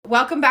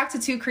Welcome back to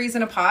Two Crees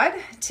in a Pod.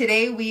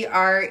 Today we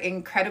are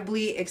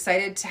incredibly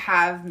excited to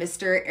have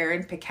Mr.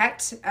 Aaron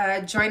Paquette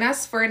join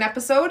us for an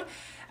episode.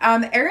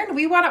 Aaron,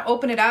 we want to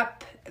open it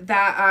up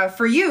that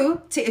for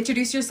you to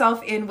introduce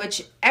yourself in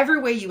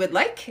whichever way you would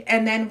like,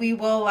 and then we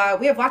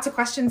have lots of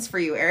questions for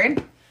you, Aaron.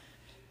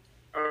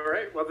 All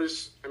right. Well,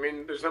 there's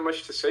not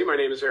much to say. My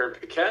name is Aaron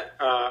Paquette.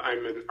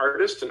 I'm an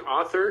artist, an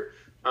author,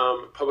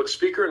 public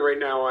speaker, and right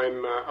now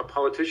I'm a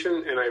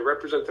politician, and I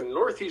represent the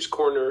northeast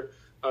corner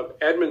of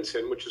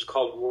Edmonton, which is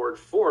called Ward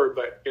 4,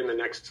 but in the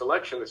next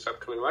election, this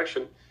upcoming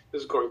election,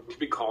 is going to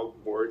be called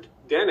Ward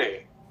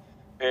Dene.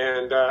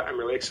 And I'm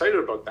really excited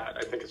about that.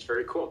 I think it's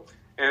very cool.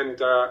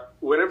 And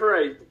whenever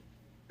I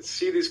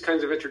see these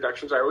kinds of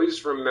introductions, I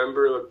always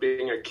remember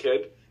being a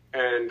kid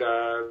and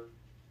the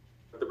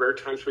rare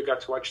times we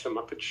got to watch The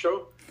Muppet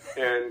Show.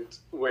 And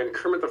when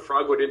Kermit the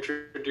Frog would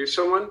introduce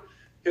someone,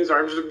 his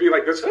arms would be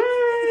like this,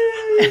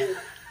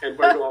 and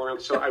would go all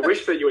around. So I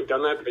wish that you had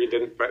done that, but you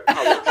didn't. But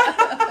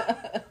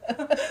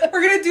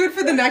we're going to do it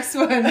for the next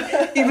one,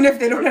 even if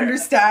they don't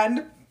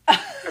understand.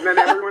 And then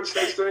everyone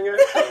starts doing it.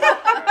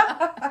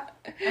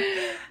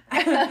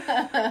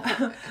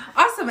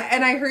 Awesome.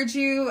 And I heard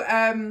you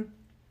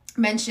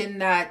mention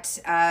that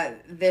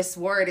this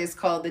ward is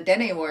called the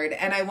Dene Ward.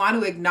 And I want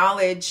to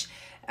acknowledge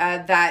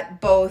that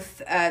both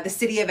the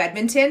city of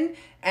Edmonton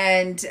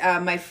and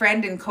my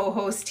friend and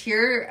co-host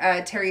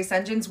here, Terry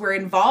Sunjans, were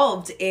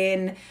involved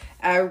in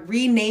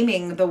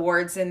renaming the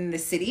wards in the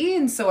city.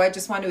 And so I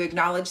just want to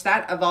acknowledge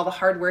that, of all the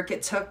hard work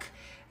it took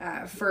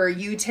for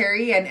you,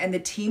 Terry, and the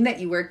team that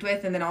you worked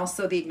with, and then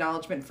also the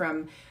acknowledgement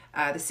from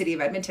the city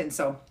of Edmonton.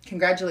 So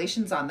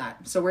congratulations on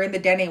that. So we're in the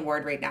Dene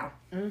Ward right now.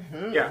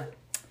 Mm-hmm.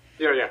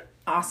 Yeah.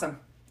 Awesome.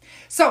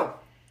 So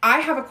I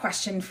have a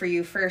question for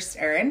you first,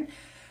 Aaron.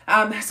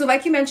 So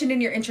like you mentioned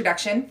in your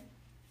introduction,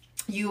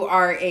 you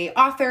are a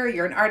author,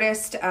 you're an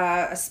artist,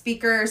 a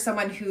speaker,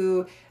 someone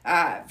who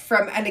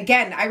and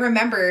again, I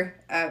remember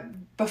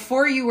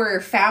before you were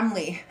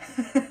family,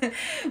 I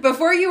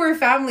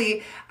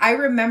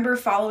remember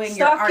following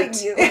your art.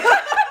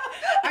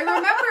 I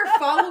remember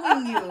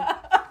following you.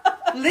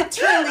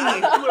 Literally. I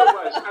knew it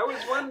was. I was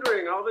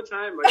wondering all the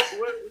time, like,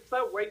 what's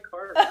that white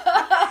car?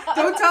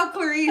 Don't tell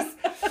Clarice.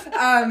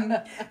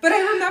 But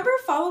I remember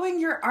following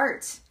your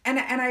art, and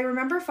I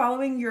remember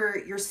following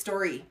your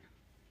story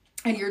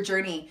and your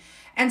journey.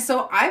 And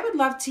so I would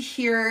love to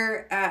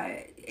hear,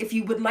 if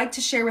you would like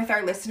to share with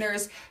our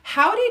listeners,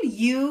 how did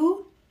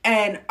you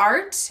and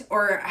art,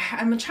 or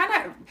I'm trying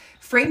to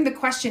frame the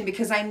question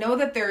because I know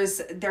that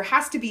there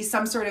has to be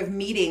some sort of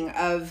meeting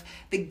of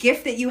the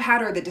gift that you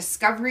had, or the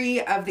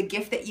discovery of the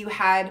gift that you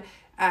had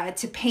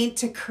to paint,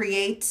 to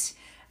create.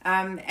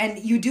 And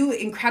you do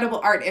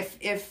incredible art.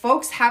 If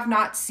folks have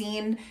not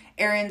seen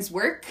Aaron's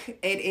work,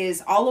 it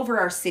is all over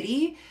our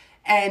city,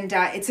 and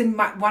it's in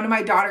one of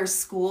my daughter's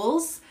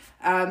schools.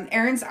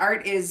 Aaron's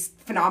art is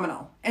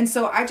phenomenal. And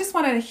so I just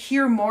want to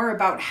hear more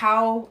about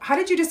how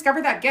did you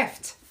discover that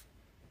gift?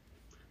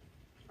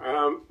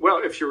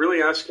 Well, if you're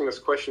really asking this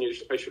question,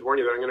 I should warn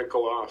you that I'm going to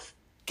go off.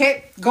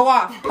 Okay, go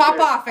off. Pop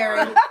off,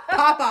 Aaron.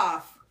 Pop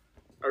off.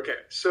 Okay,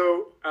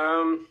 so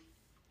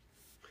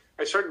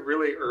I started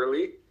really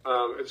early.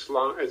 As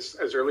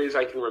early as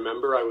I can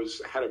remember, I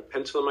had a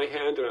pencil in my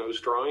hand and I was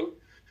drawing.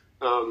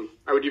 I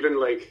would even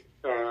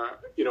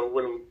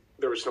when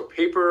there was no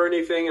paper or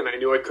anything and I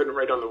knew I couldn't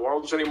write on the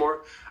walls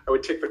anymore, I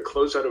would take the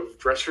clothes out of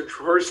dresser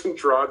drawers and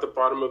draw at the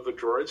bottom of the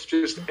drawers,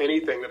 just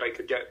anything that I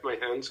could get my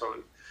hands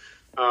on.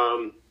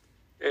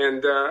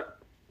 And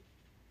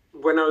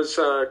when I was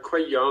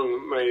quite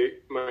young,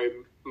 my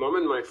mom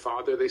and my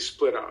father, they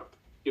split up.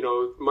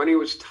 Money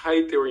was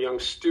tight. They were young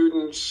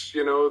students,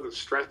 the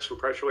stress and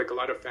pressure, like a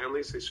lot of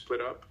families, they split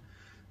up.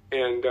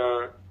 And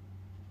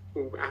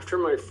after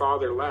my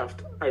father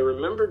left, I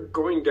remember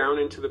going down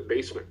into the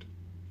basement,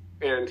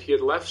 and he had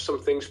left some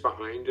things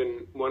behind.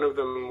 And one of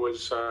them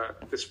was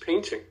this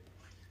painting,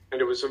 and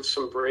it was of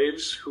some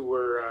braves who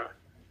were,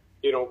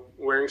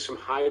 wearing some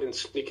hide and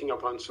sneaking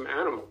up on some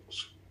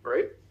animals,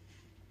 right?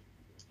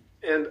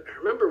 And I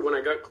remember when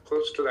I got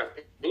close to that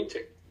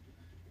painting,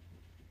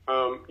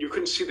 you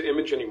couldn't see the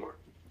image anymore.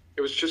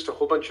 It was just a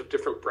whole bunch of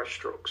different brush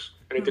strokes,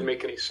 and it didn't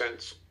make any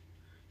sense.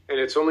 And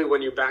it's only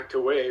when you backed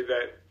away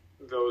that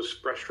those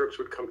brush strokes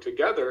would come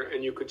together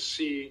and you could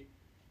see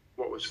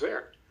what was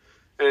there.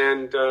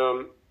 And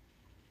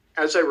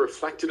as I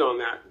reflected on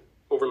that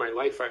over my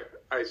life,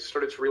 I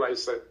started to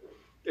realize that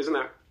isn't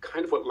that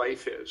kind of what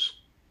life is?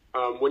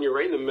 When you're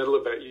right in the middle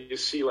of it, you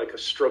see like a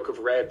stroke of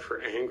red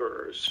for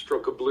anger, or a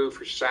stroke of blue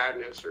for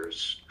sadness, or a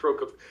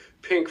stroke of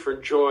pink for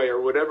joy, or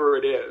whatever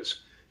it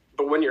is.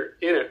 But when you're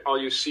in it, all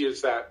you see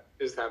is that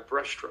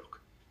brush stroke.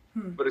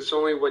 But it's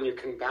only when you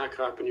can back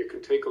up and you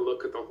can take a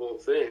look at the whole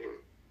thing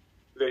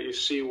that you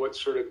see what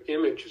sort of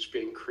image is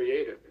being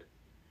created.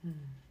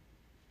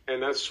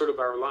 And that's sort of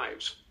our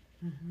lives.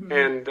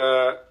 And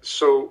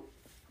so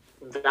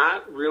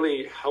that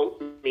really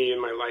helped me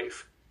in my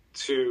life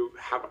to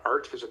have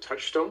art as a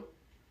touchstone.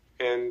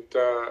 And,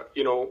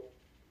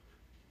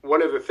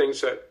 one of the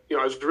things that,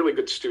 I was a really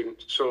good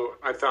student, so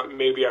I thought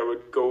maybe I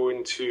would go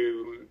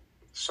into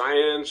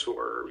science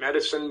or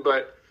medicine,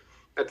 but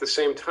at the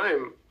same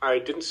time, I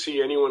didn't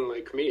see anyone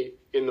like me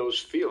in those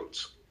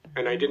fields.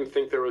 And I didn't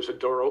think there was a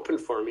door open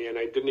for me, and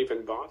I didn't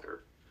even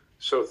bother.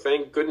 So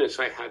thank goodness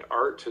I had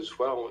art as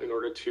well in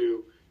order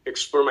to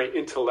explore my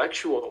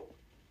intellectual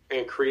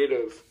and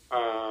creative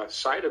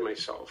side of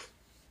myself,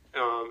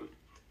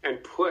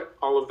 and put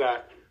all of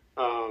that,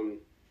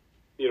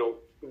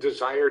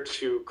 desire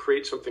to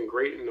create something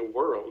great in the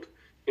world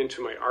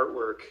into my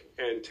artwork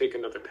and take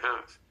another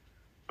path.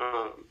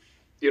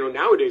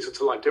 Nowadays it's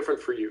a lot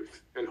different for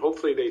youth, and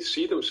hopefully they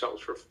see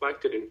themselves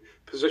reflected in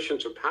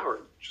positions of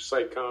power, just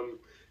like,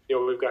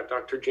 we've got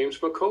Dr. James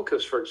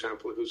McCocas, for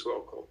example, who's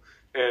local.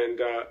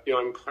 And,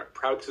 I'm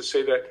proud to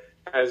say that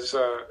as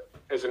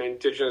an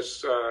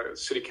Indigenous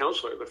city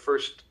councilor, the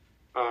first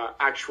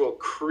actual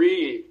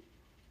Cree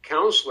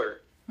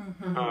councilor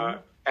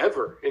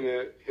ever in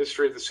the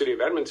history of the city of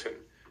Edmonton,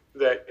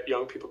 that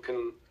young people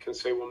can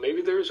say, well,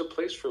 maybe there is a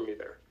place for me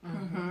there.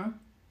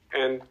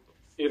 And,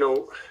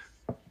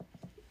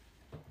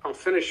 I'll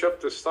finish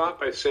up this thought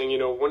by saying,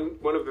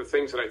 one of the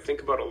things that I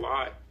think about a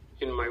lot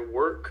in my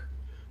work,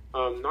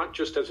 not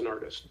just as an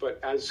artist, but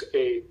as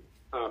a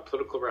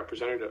political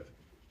representative,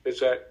 is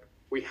that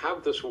we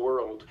have this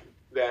world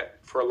that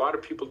for a lot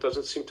of people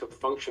doesn't seem to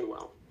function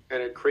well,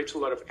 and it creates a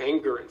lot of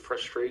anger and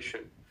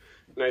frustration.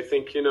 And I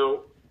think,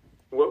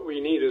 what we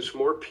need is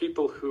more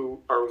people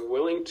who are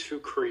willing to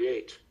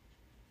create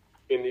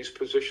in these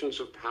positions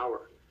of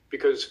power,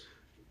 because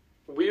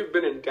we've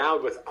been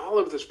endowed with all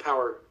of this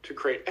power to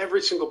create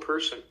every single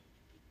person.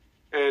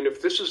 And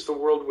if this is the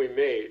world we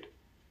made,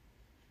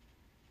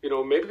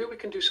 maybe we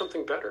can do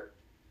something better.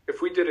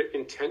 If we did it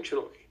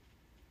intentionally,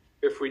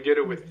 if we did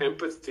it with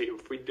empathy,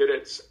 if we did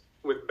it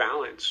with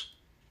balance,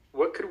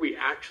 what could we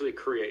actually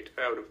create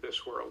out of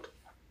this world?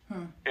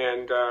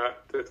 And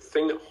the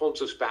thing that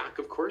holds us back,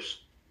 of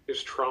course,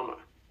 is trauma.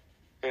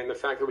 And the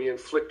fact that we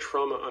inflict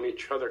trauma on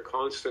each other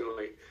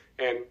constantly,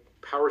 and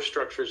power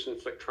structures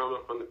inflict trauma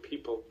on the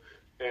people,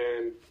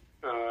 and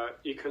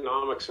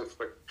economics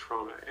inflict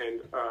trauma,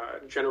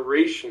 and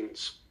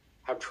generations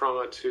have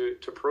trauma to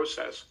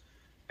process.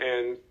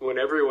 And when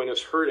everyone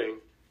is hurting,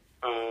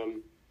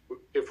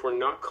 if we're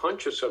not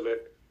conscious of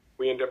it,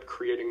 we end up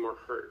creating more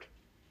hurt.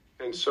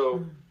 And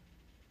so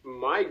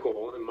my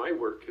goal and my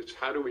work is,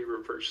 how do we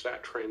reverse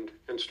that trend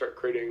and start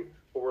creating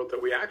a world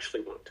that we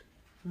actually want?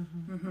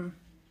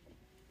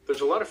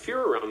 There's a lot of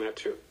fear around that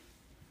too.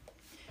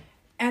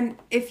 And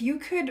if you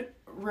could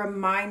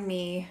remind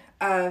me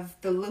of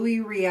the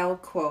Louis Riel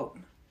quote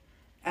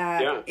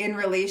in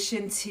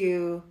relation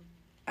to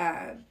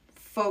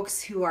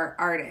folks who are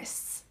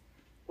artists.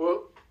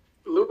 Well,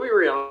 Louis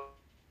Riel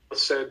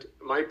said,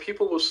 "My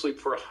people will sleep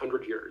for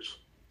 100 years,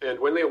 and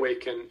when they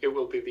awaken, it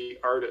will be the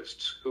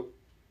artists who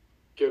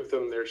give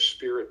them their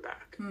spirit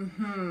back."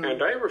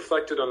 And I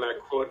reflected on that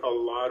quote a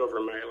lot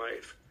over my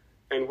life.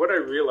 And what I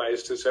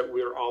realized is that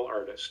we're all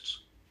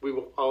artists. We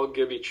will all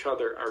give each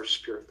other our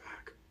spirit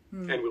back.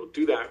 And we'll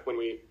do that when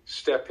we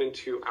step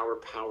into our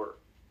power.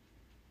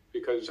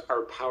 Because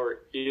our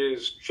power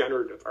is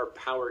generative. Our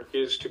power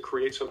is to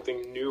create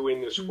something new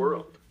in this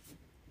world.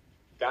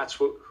 That's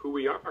who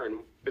we are, and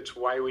it's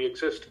why we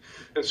exist.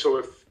 And so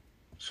if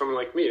someone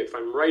like me, if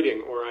I'm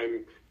writing, or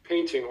I'm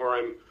painting, or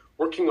I'm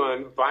working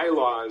on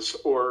bylaws,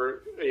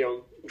 or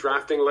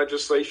drafting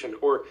legislation,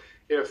 or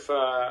if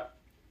I'm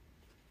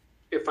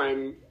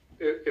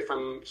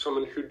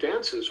someone who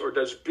dances or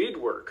does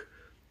beadwork,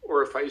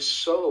 or if I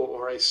sew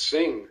or I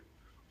sing,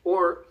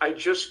 or I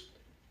just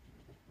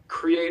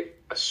create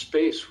a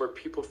space where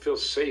people feel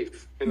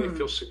safe and they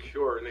feel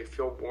secure and they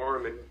feel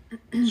warm and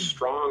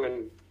strong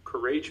and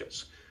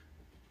courageous.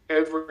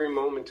 Every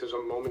moment is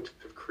a moment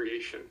of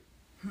creation,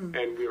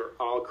 and we are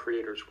all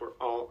creators. We're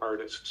all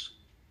artists,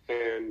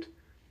 and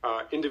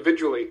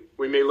individually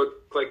we may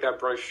look like that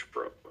brush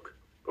stroke,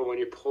 but when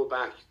you pull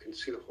back, you can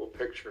see the whole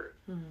picture,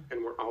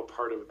 and we're all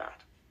part of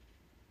that.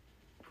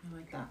 I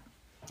like that.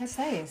 That's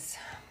nice.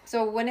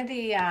 So one of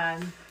the,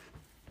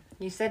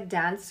 you said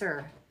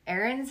dancer.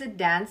 Aaron's a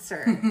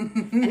dancer,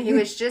 and he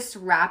was just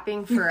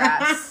rapping for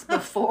us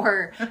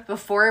before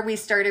we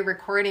started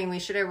recording. We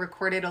should have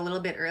recorded a little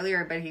bit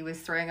earlier, but he was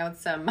throwing out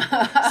some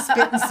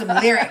spitting some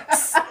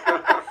lyrics.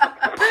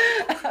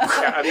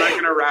 Yeah, I'm not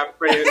gonna rap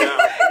right now.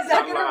 He's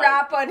not gonna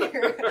rap on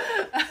here.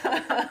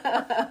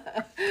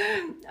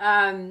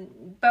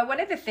 But one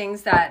of the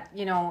things that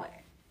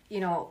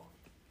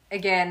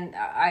again,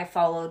 I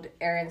followed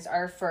Aaron's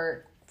art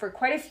for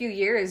quite a few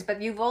years,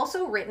 but you've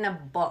also written a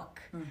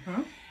book.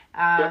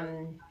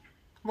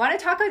 Want to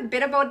talk a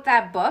bit about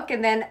that book,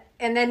 and then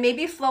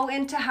maybe flow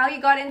into how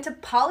you got into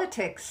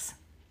politics.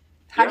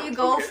 How do you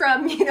go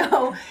from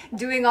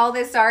doing all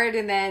this art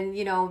and then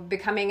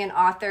becoming an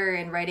author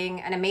and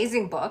writing an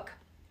amazing book,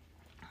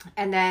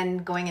 and then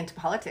going into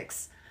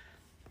politics?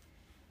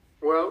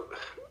 Well,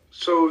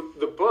 so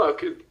the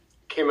book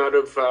came out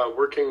of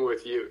working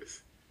with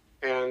youth,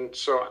 and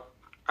so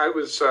I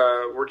was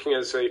working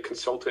as a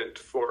consultant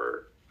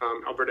for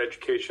Alberta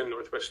Education,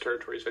 Northwest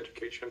Territories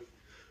Education.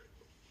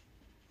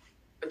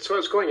 And so I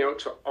was going out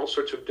to all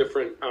sorts of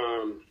different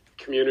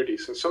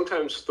communities, and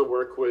sometimes the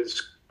work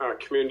was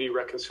community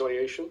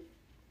reconciliation.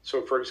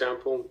 So, for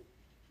example,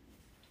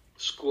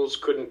 schools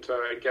couldn't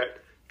get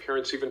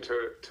parents even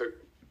to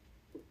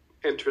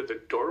enter the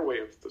doorway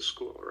of the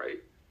school,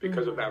 right?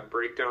 Because of that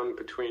breakdown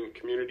between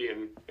community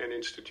and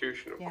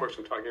institution. Of course,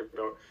 I'm talking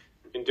about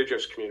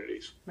Indigenous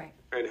communities, right,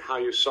 and how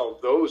you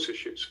solve those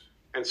issues.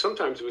 And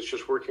sometimes it was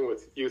just working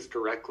with youth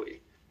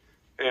directly.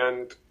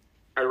 And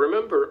I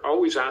remember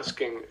always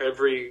asking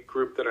every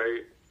group that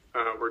I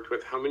worked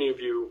with, how many of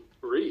you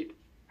read?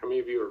 How many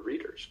of you are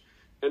readers?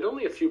 And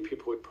only a few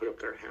people would put up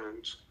their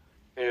hands.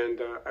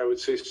 And I would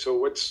say, so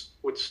what's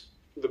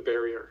the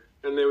barrier?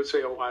 And they would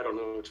say, oh, I don't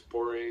know, it's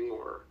boring,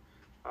 or,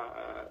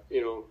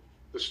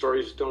 the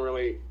stories don't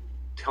really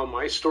tell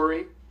my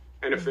story.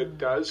 And if it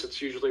does,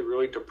 it's usually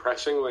really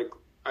depressing. Like,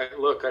 I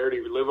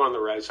already live on the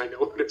res. I know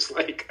what it's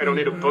like. I don't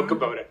need a book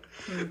about it.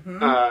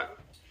 I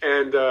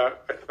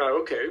thought,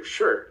 okay,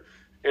 sure.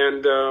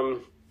 And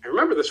I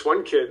remember this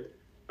one kid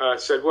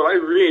said, well, I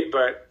read,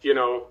 but,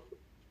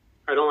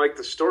 I don't like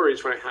the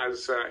stories when it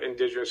has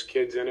Indigenous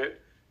kids in it.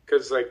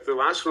 Because, like, the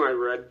last one I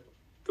read,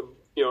 the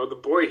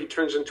boy, he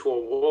turns into a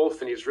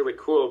wolf and he's really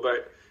cool,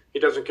 but he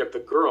doesn't get the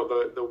girl.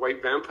 The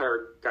white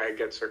vampire guy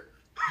gets her.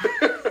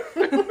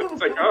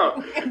 It's like,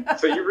 oh,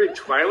 so you read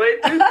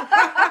Twilight, dude? And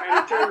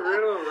it turned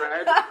real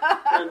red.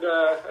 And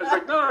I was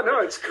like, no,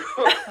 it's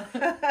cool.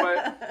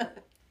 But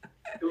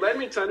it led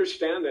me to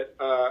understand that,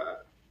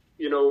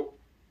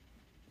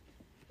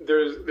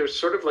 there's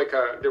sort of like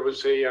there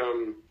was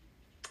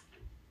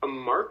a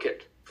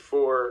market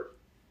for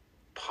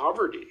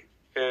poverty.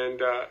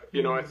 And,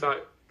 I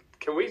thought,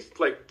 can we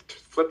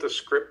flip the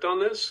script on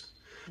this?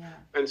 Yeah.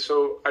 And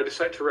so I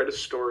decided to write a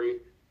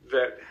story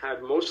that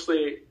had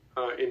mostly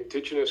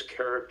Indigenous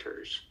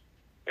characters,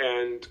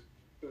 and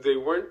they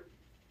weren't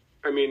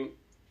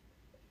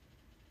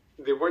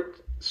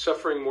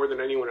suffering more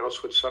than anyone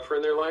else would suffer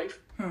in their life.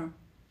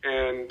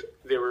 And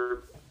they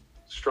were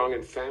strong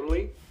in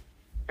family,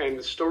 and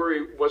the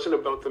story wasn't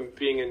about them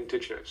being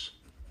Indigenous.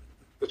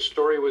 The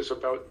story was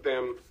about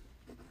them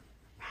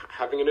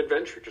having an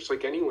adventure, just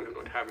like anyone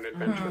would have an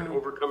adventure, and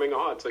overcoming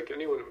odds, like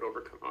anyone would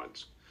overcome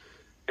odds.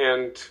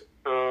 And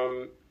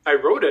I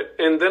wrote it,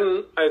 and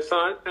then I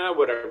thought,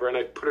 whatever, and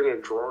I put it in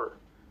a drawer.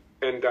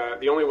 And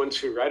the only ones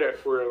who read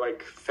it were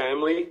like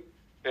family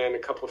and a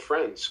couple of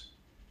friends.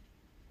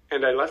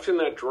 And I left it in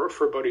that drawer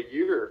for about a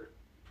year.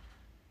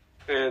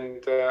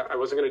 And I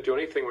wasn't going to do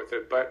anything with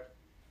it. But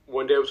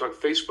one day I was on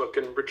Facebook,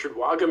 and Richard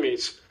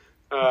Wagamies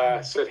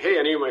said, hey,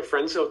 any of my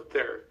friends out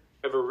there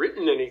ever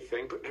written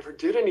anything but never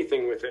did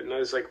anything with it? And I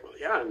was like, well,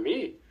 yeah,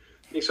 me.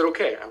 And he said,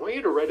 okay, I want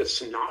you to write a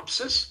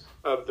synopsis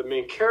of the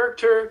main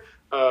character,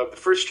 the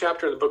first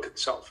chapter of the book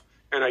itself.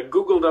 And I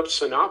Googled up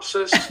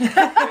synopsis. And,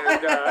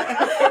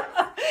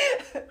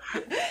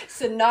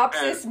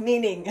 synopsis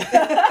meaning.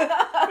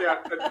 Yeah,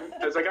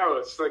 I was like, oh,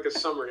 it's like a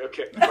summary.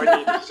 Okay, I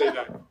need to say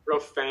that. Real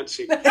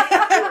fancy. Anyway,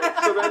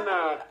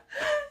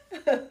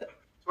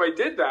 so I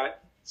did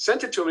that,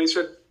 sent it to him, and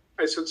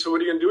I said, so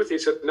what are you going to do with it? He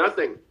said,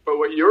 nothing. But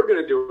what you're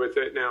going to do with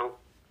it now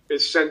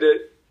is send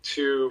it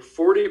to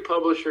 40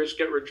 publishers,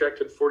 get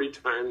rejected 40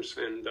 times,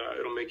 and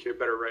it'll make you a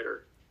better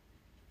writer.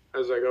 I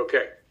was like,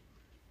 okay.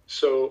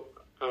 So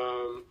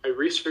I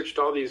researched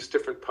all these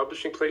different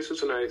publishing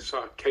places, and I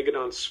saw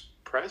Kegadon's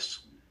Press,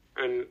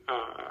 and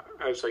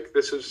I was like,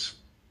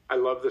 I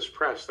love this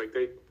press. Like,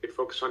 they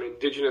focus on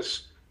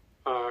Indigenous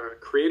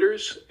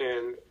creators,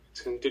 and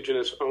it's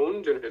Indigenous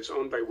owned, and it's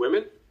owned by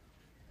women.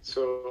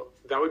 So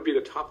that would be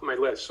the top of my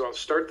list. So I'll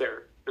start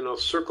there, and I'll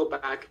circle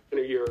back in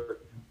a year,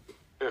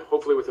 and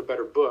hopefully with a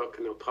better book,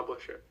 and they'll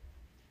publish it.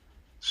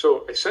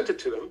 So I sent it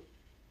to them,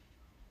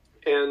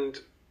 and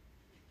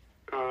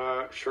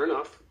sure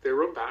enough, they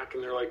wrote back,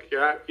 and they're like,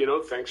 yeah,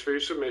 thanks for your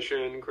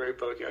submission, great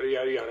book, yada,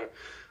 yada, yada.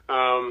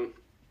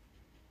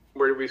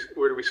 Where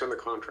do we send the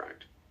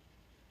contract?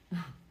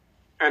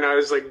 And I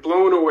was like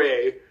blown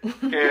away,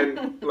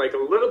 and like a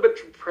little bit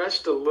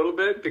depressed a little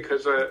bit,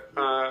 because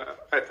I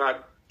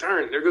thought,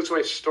 darn, there goes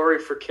my story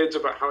for kids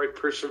about how I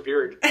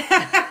persevered.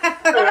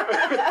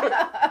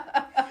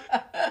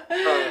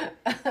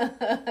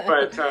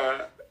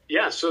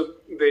 So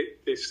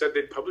they said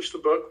they'd publish the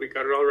book. We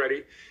got it all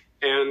ready.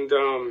 And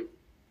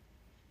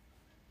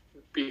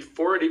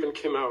before it even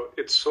came out,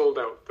 it sold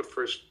out the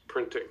first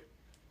printing.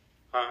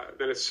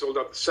 Then it sold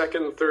out the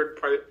second, third.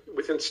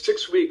 Within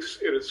 6 weeks,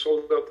 it had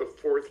sold out the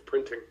fourth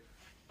printing.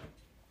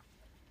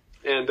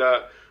 And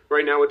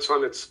right now it's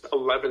on its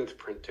 11th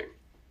printing.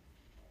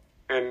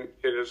 And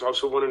it has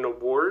also won an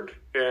award,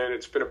 and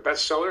it's been a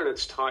bestseller, and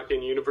it's taught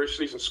in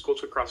universities and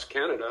schools across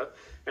Canada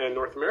and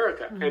North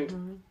America. Mm-hmm.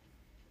 And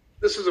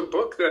this is a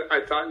book that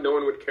I thought no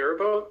one would care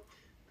about,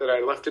 that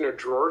I left in a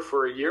drawer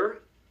for a year.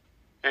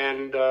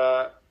 And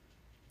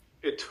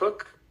it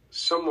took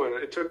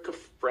a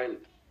friend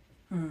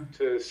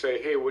to say,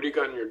 hey, what do you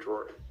got in your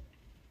drawer?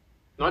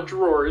 Not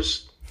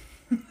drawers,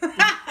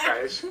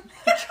 guys. No.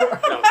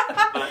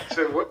 I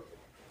said,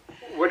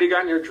 what do you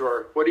got in your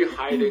drawer? What are you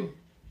hiding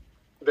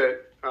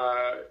that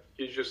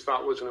you just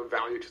thought wasn't of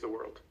value to the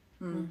world?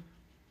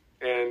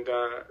 And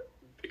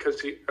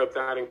because of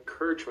that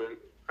encouragement,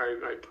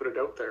 I put it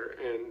out there,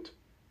 and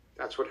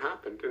that's what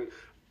happened. And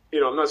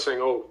I'm not saying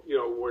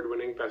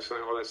award-winning,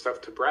 best-selling, all that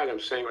stuff to brag. I'm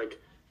saying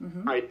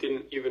I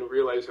didn't even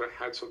realize that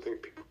I had something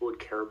people would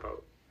care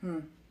about.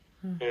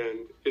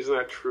 And isn't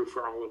that true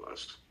for all of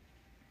us?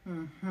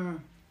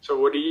 So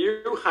what are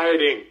you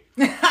hiding?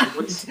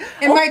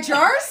 In my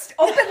drawers?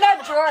 Open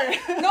that drawer.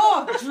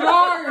 No,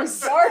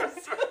 drawers.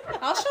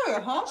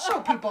 I'll show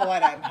people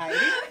what I'm hiding.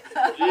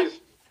 Jeez,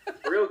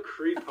 real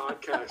Cree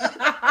podcast.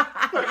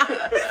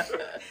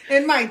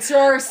 In my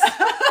drawers.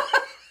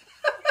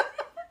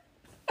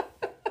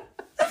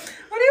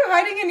 What are you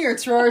hiding in your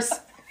drawers?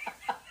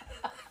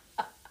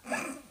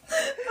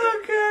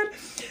 Oh, God.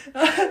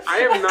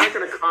 I am not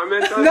going to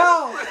comment on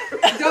No,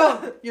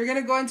 don't. You're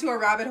going to go into a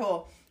rabbit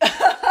hole.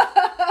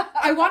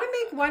 I want to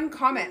make one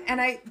comment,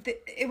 and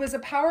it was a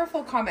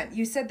powerful comment.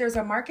 You said there's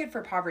a market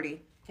for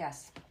poverty.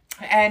 Yes.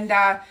 And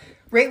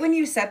right when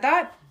you said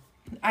that,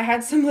 I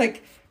had some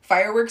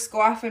fireworks go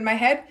off in my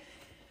head.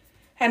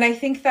 And I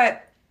think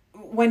that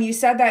when you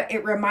said that,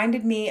 it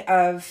reminded me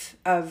of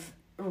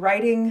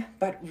writing,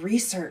 but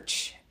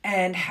research,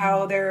 and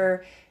how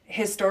there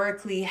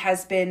historically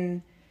has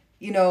been,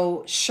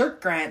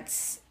 shirk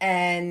grants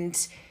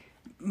and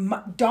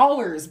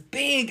dollars,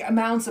 big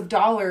amounts of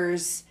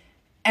dollars.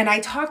 And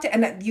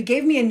and you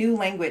gave me a new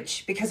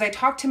language, because I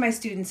talked to my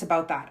students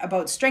about that,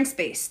 about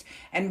strengths-based,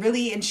 and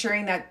really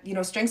ensuring that,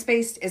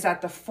 strengths-based is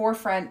at the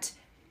forefront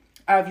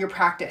of your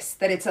practice,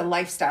 that it's a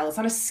lifestyle. It's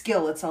not a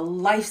skill. It's a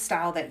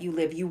lifestyle that you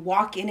live. You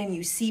walk in and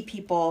you see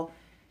people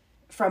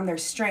from their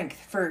strength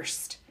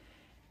first.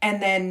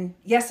 And then,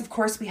 yes, of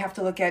course, we have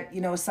to look at,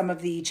 some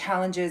of the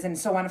challenges and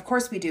so on. Of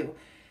course we do.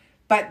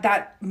 But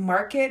that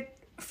market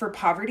for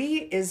poverty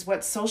is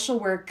what social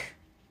work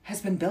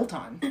has been built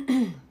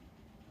on.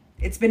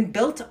 It's been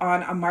built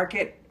on a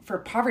market for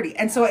poverty.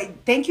 And so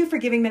thank you for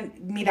giving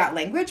me that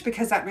language,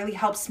 because that really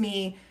helps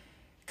me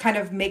kind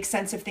of make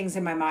sense of things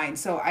in my mind.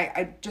 So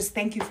I just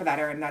thank you for that,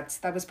 Aaron.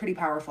 That was pretty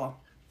powerful.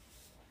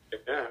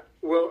 Yeah.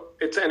 Well,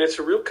 it's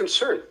a real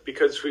concern,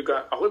 because we've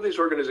got all of these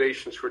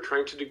organizations who are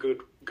trying to do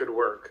good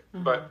work,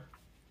 but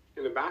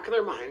in the back of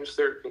their minds,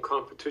 they're in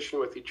competition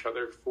with each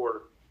other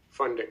for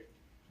funding.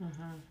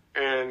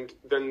 And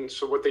then,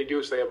 so what they do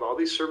is they have all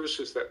these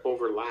services that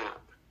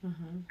overlap,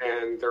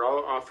 and they're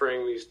all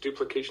offering these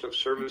duplication of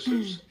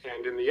services.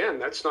 And in the end,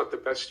 that's not the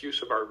best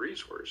use of our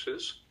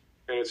resources,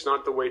 and it's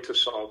not the way to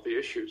solve the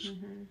issues,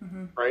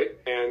 right?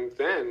 And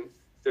then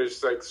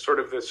there's sort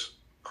of this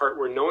part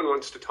where no one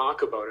wants to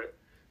talk about it,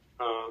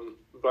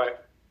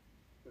 but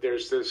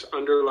there's this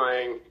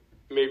underlying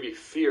maybe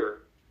fear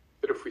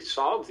that if we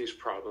solve these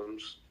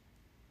problems,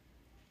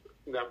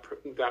 that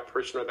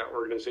person or that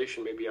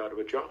organization may be out of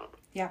a job.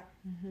 Yeah.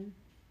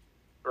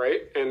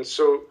 Right? And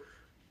so,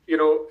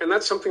 and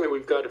that's something that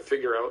we've got to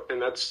figure out.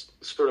 And that's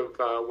sort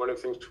of one of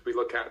the things we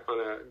look at on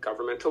a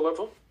governmental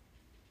level.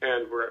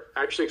 And we're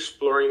actually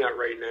exploring that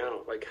right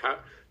now.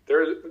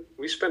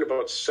 We spend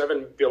about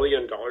 $7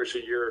 billion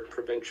a year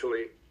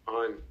provincially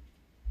on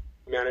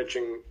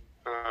managing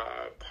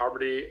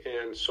poverty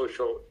and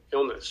social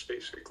illness,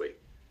 basically.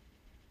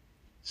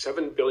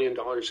 $7 billion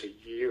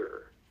a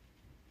year.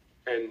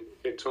 And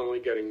it's only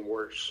getting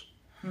worse.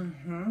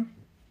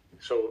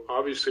 So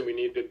obviously we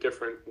need a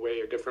different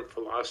way, a different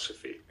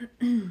philosophy.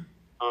 And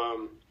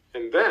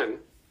then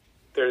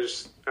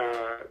there's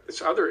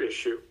this other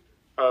issue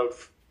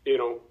of,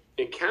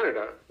 in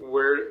Canada,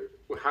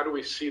 how do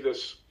we see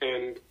this?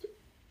 And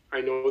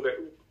I know that,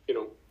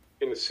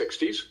 in the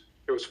 60s,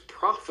 it was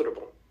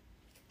profitable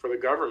for the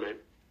government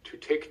to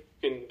take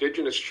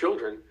Indigenous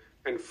children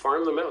and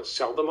farm them out,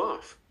 sell them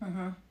off.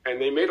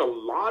 And they made a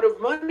lot of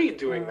money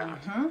doing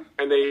that.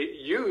 And they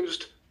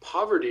used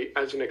poverty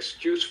as an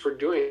excuse for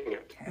doing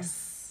it.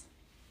 Yes.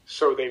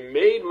 So they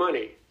made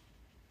money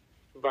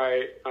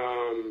by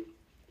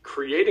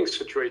creating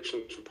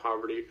situations of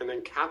poverty and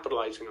then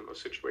capitalizing on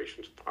those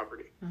situations of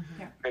poverty.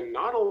 And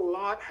not a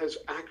lot has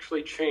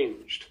actually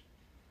changed.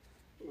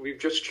 We've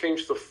just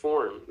changed the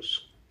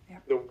forms,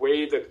 the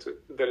way that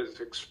it's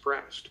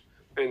expressed.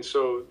 And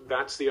so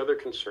that's the other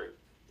concern.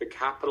 The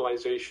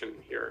capitalization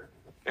here.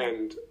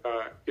 And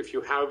if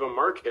you have a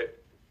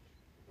market,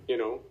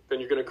 then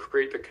you're going to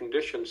create the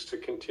conditions to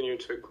continue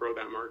to grow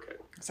that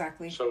market.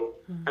 Exactly. So,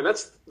 and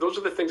those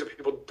are the things that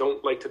people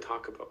don't like to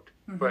talk about,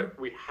 but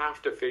we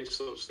have to face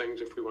those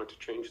things if we want to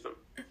change them.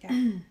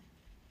 Yeah.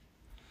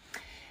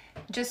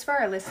 Just for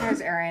our listeners,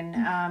 Aaron,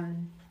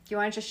 do you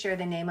want to just share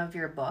the name of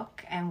your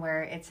book and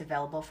where it's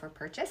available for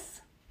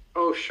purchase?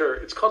 Oh, sure.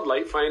 It's called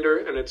Light Finder,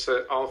 and it's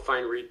an all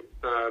fine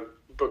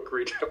book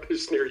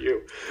retailers near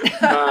you.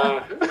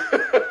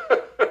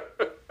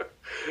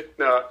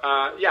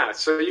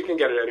 So you can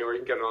get it anywhere. You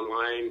can get it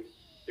online.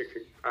 You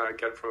can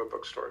get it from a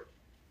bookstore.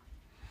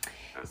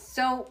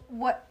 So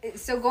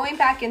going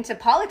back into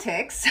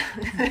politics,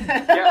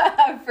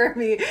 for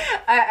me,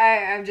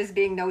 I'm just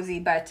being nosy,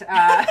 but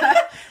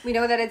we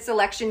know that it's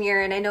election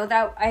year, and I know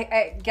that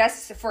I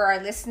guess for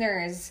our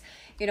listeners,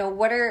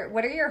 what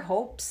are your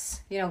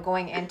hopes,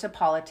 going into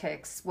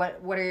politics?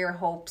 What are your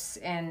hopes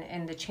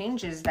and the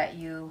changes that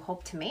you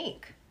hope to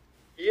make?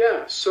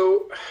 Yeah,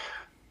 so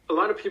a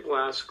lot of people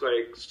ask,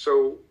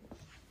 so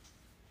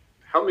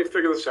help me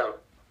figure this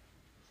out.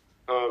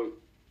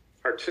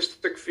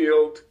 Artistic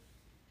field,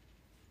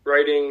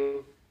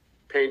 writing,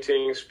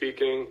 painting,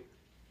 speaking,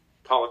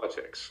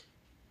 politics.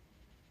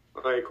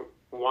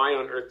 Why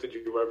on earth did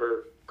you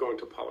ever go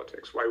into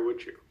politics? Why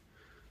would you?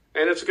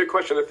 And it's a good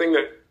question. The thing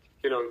that,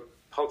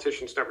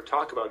 politicians never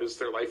talk about is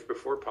their life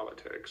before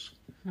politics.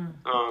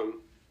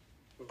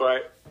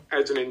 But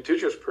as an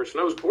Indigenous person,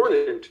 I was born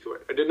into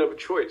it. I didn't have a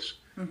choice.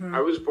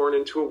 I was born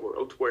into a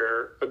world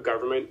where a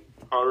government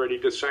already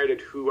decided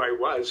who I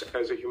was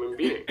as a human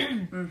being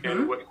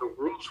and what the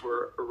rules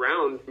were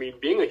around me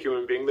being a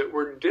human being that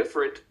were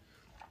different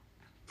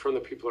from the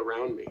people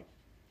around me,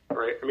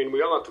 right? I mean,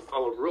 we all have to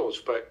follow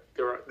rules, but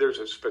there's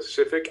a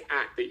specific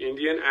act, the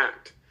Indian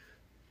Act,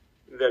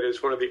 that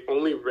is one of the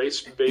only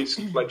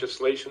race-based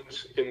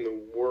legislations in the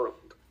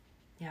world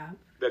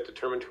that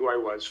determined who I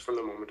was from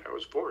the moment I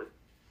was born.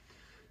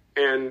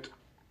 And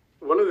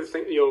one of the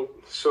things,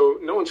 so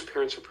no one's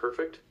parents are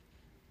perfect,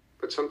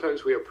 but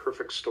sometimes we have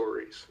perfect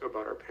stories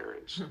about our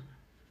parents.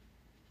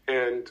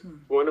 And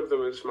one of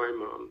them is my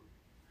mom.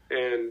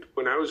 And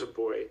when I was a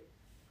boy,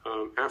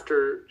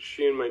 after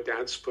she and my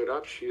dad split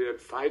up, she had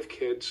 5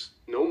 kids,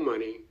 no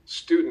money,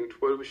 student.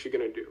 What was she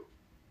going to do?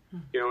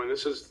 And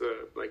this is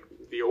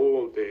the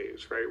old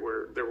days, right,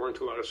 where there weren't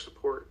a lot of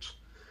supports.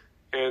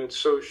 And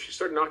so she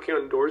started knocking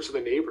on doors of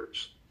the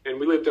neighbors. And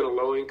we lived in a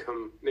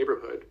low-income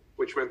neighborhood,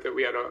 which meant that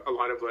we had a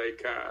lot of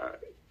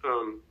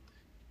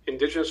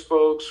Indigenous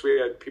folks. We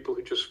had people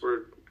who just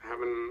were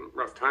having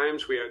rough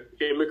times. We had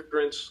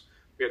immigrants.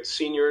 We had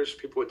seniors,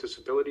 people with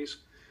disabilities.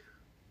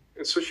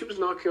 And so she was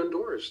knocking on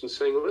doors and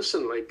saying,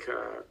 listen,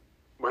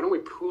 why don't we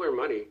pool our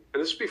money?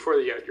 And this is before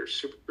you had your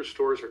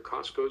superstores or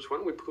Costco's. Why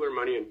don't we pool our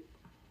money and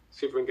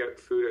see if we can get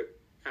food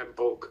at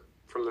bulk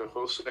from the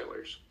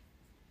wholesalers?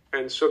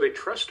 And so they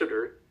trusted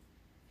her.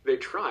 They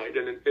tried,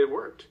 and it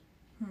worked.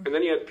 And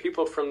then you had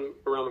people from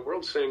around the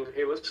world saying,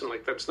 hey, listen,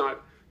 that's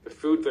not the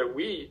food that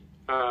we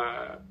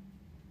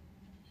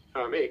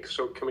make,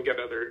 so can we get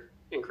other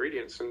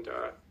ingredients? And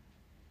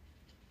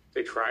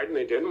they tried, and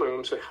they did. And my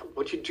mom said,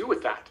 what'd you do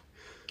with that?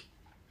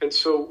 And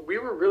so we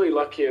were really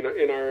lucky in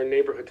our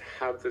neighborhood to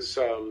have this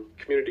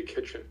community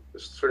kitchen,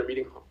 this sort of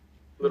meeting hall,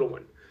 little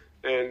one.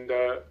 And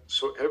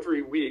so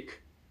every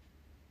week,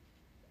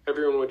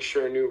 everyone would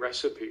share a new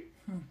recipe,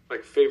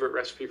 favorite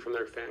recipe from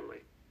their family.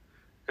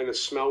 And the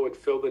smell would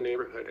fill the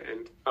neighborhood.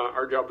 And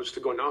our job was to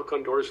go knock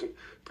on doors and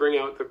bring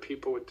out the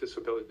people with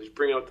disabilities,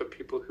 bring out the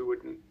people who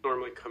wouldn't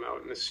normally come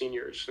out, and the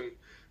seniors, and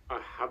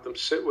have them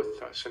sit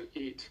with us and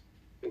eat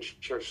and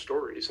share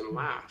stories and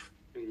laugh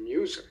and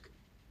music.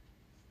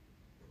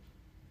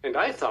 And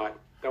I thought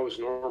that was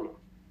normal.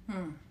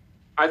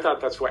 I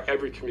thought that's what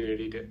every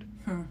community did.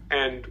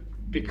 And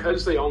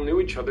because they all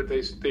knew each other,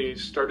 they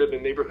started a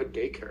neighborhood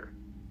daycare.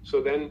 So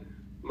then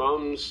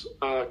moms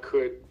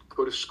could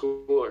go to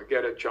school or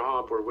get a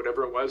job or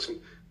whatever it was, and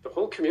the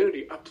whole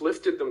community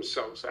uplifted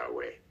themselves that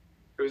way.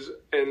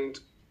 And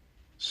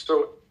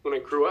so when I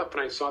grew up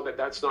and I saw that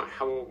that's not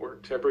how it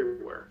worked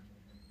everywhere,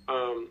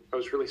 I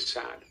was really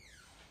sad.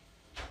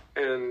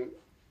 And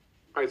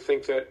I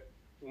think that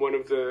one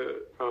of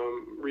the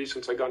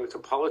reasons I got into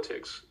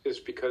politics is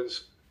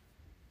because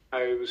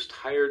I was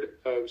tired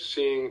of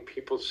seeing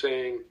people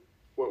saying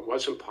what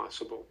wasn't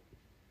possible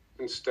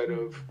instead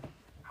of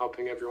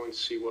helping everyone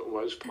see what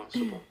was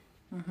possible.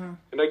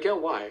 And I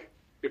get why.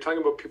 You're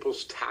talking about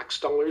people's tax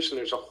dollars, and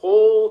there's a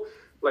whole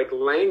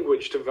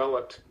language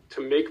developed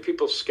to make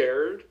people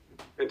scared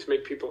and to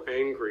make people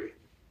angry.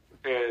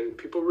 And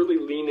people really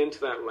lean into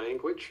that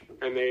language,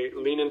 and they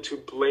lean into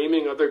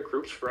blaming other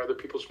groups for other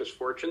people's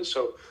misfortunes.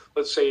 So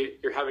let's say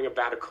you're having a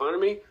bad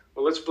economy.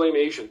 Well, let's blame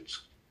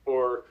Asians,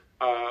 or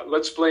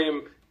let's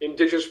blame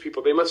Indigenous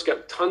people. They must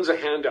get tons of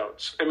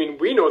handouts. I mean,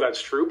 we know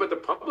that's true, but the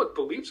public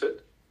believes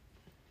it,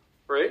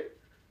 right?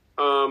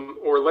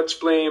 Or let's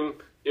blame,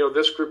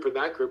 this group or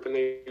that group, and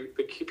they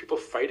keep people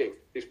fighting,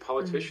 these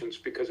politicians,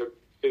 because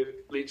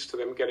it leads to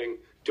them getting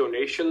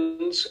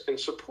donations and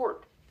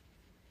support.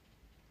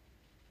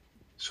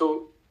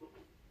 So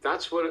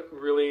that's what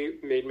really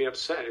made me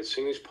upset, is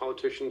seeing these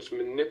politicians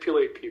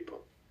manipulate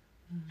people.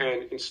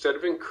 And instead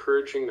of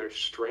encouraging their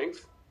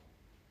strength,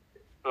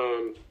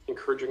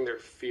 encouraging their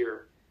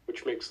fear,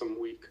 which makes them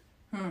weak.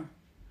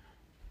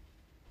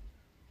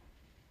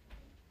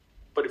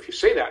 But if you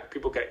say that,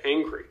 people get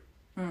angry.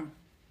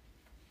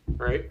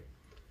 Right?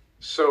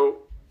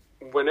 So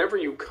whenever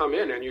you come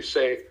in and you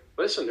say,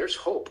 listen, there's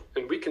hope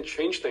and we can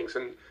change things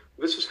and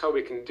this is how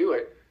we can do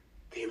it,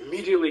 they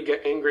immediately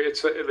get angry.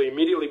 They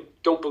immediately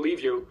don't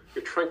believe you.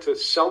 You're trying to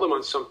sell them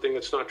on something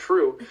that's not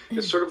true.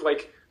 It's sort of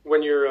like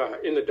when you're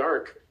in the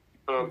dark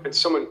and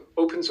someone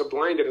opens a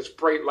blind and it's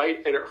bright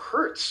light and it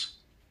hurts.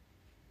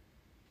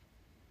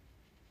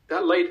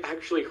 That light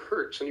actually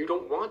hurts and you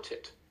don't want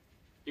it.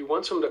 You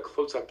want someone to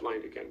close that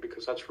blind again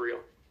because that's real.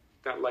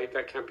 That light,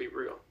 that can't be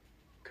real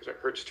because it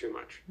hurts too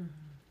much.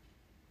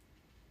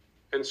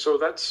 And so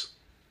that's,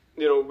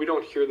 we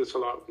don't hear this a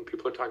lot when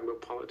people are talking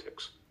about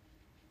politics.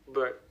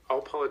 But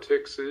all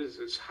politics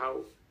is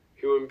how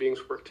human beings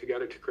work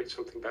together to create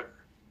something better.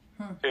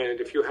 And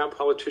if you have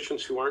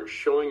politicians who aren't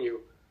showing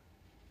you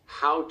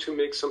how to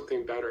make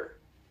something better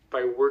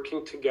by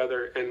working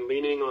together and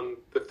leaning on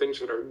the things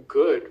that are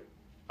good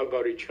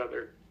about each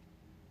other,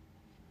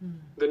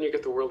 then you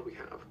get the world we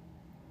have.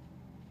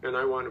 And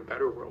I want a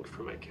better world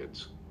for my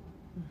kids.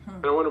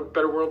 And I want a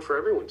better world for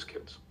everyone's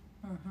kids.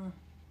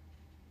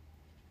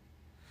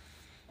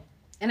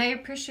 And I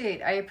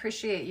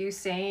appreciate you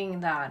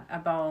saying that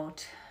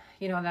about,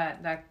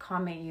 that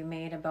comment you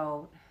made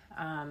about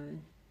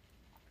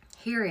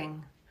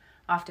hearing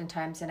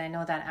oftentimes. And I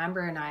know that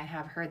Amber and I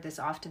have heard this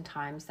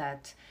oftentimes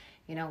that,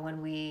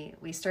 when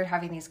we start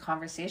having these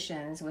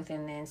conversations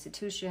within the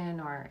institution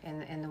or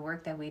in the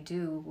work that we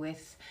do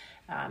with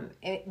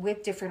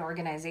different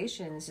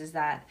organizations, is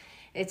that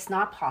it's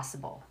not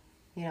possible,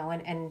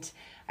 and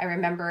I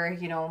remember,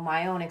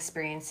 my own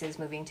experiences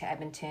moving to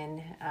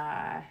Edmonton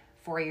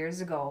 4 years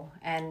ago,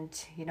 and,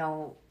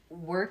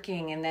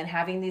 working and then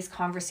having these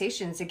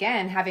conversations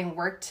again, having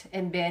worked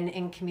and been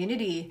in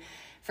community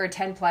for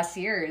 10 plus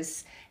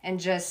years, and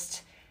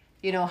just,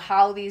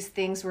 how these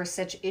things were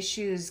such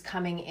issues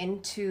coming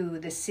into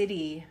the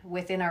city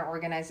within our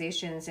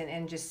organizations,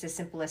 and just as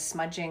simple as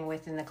smudging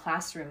within the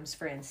classrooms,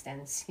 for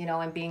instance,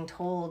 and being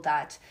told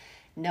that,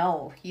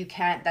 no, you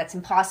can't, that's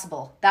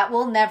impossible. That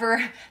will never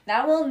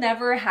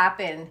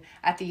happen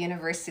at the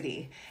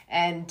university.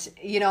 And,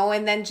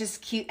 and then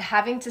just keep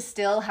having to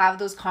still have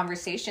those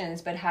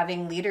conversations, but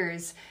having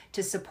leaders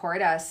to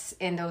support us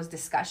in those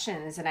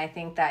discussions. And I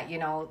think that,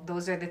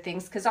 those are the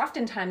things, because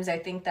oftentimes I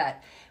think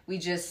that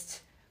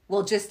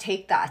we'll just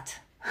take that.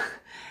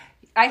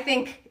 I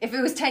think if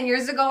it was 10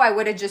 years ago, I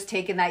would have just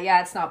taken that,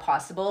 yeah, it's not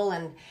possible,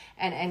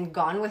 and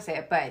gone with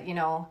it. But,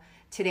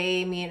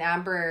 today, me and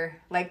Amber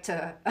like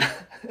to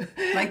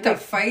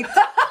fight,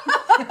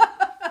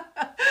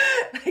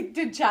 like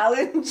to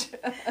challenge.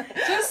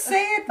 Just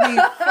say it, we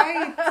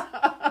fight.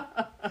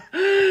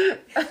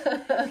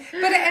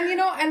 But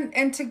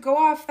and to go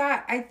off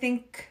that, I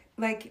think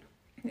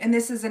and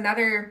this is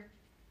another,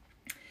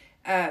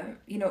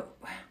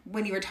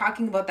 when you were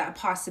talking about that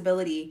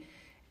possibility,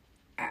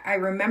 I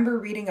remember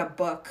reading a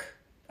book.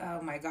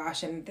 Oh my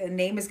gosh, and the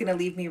name is going to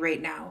leave me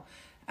right now.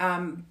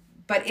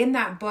 But in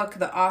that book,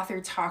 the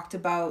author talked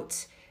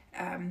about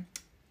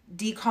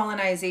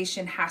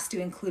decolonization has to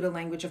include a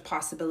language of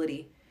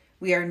possibility.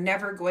 We are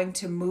never going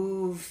to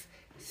move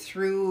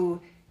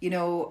through,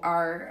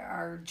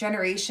 our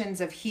generations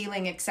of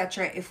healing,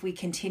 etc., if we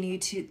continue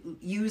to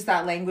use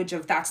that language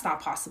of that's not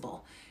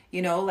possible.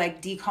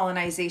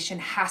 Decolonization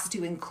has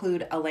to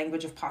include a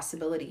language of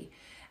possibility.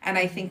 And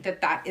I think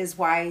that is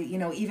why,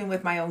 even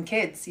with my own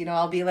kids,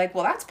 I'll be like,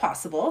 well, that's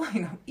possible,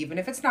 even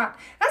if it's not,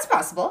 that's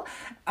possible.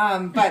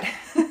 But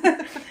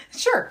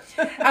sure.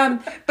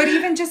 But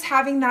even just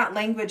having that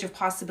language of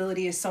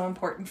possibility is so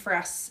important for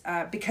us,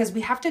 because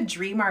we have to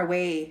dream our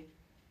way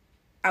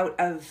out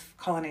of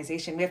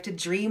colonization. We have to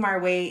dream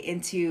our way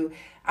into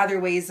other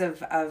ways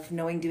of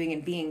knowing, doing,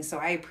 and being. So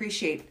I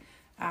appreciate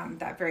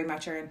that very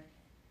much, Erin.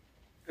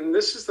 And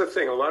this is the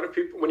thing. A lot of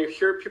people, when you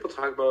hear people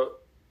talk about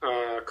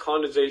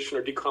colonization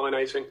or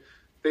decolonizing,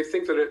 they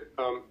think that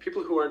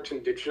people who aren't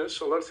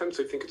Indigenous, a lot of times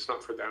they think it's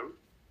not for them.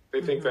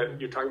 They think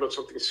that you're talking about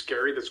something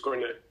scary that's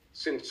going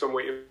to in some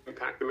way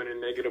impact them in a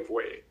negative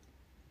way.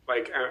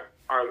 Like,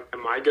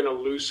 am I going to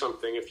lose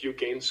something if you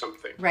gain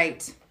something?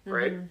 Right.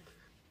 Right.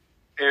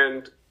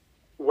 And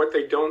what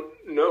they don't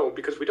know,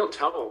 because we don't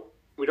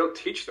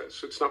teach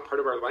this, it's not part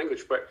of our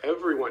language, but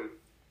everyone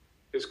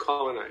is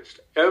colonized.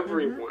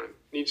 Everyone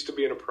needs to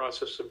be in a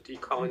process of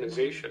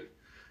decolonization.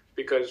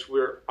 Because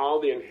we're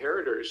all the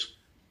inheritors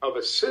of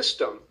a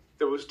system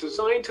that was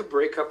designed to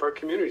break up our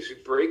communities,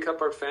 break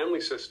up our family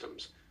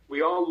systems.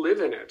 We all live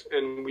in it,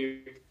 and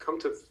we come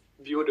to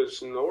view it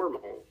as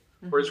normal,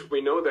 whereas we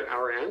know that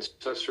our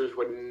ancestors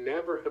would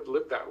never have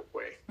lived that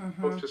way.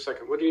 Hold just a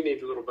second. What do you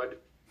need, little bud?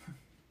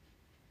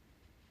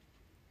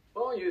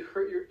 Oh, you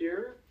hurt your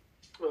ear?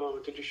 Oh,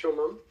 did you show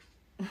Mom?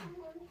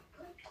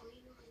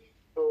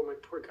 Oh, my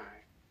poor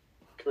guy.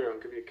 Come here, I'll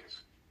give you a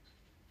kiss.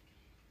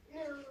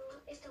 No,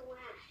 it's a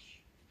rash.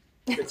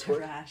 It's a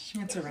rash.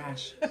 It's a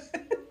rash.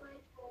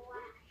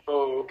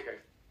 Oh, okay.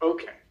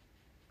 Okay.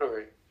 All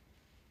right.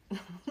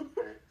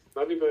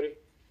 Love you, buddy.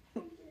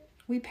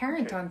 We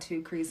parent on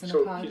 2 Crees in a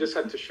So pod. you just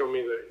had to show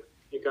me that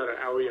you got an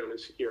owie on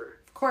his ear.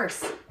 Of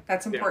course.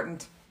 That's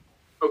important.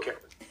 Yeah. Okay.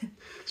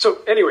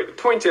 So anyway, the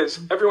point is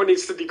everyone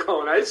needs to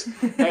decolonize.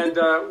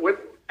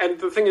 And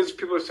the thing is,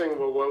 people are saying,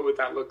 well, what would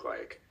that look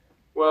like?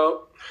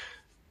 Well,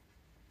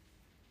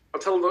 I'll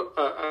tell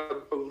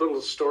a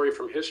little story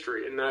from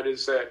history, and that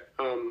is that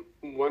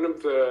one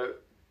of the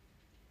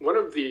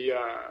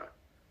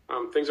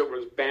things that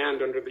was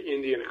banned under the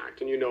Indian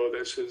Act, and you know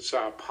this is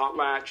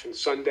potlatch and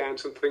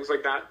Sundance and things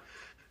like that,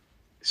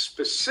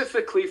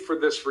 specifically for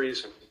this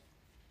reason.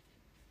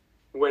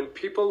 When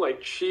people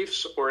like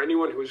chiefs or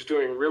anyone who was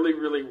doing really,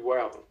 really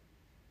well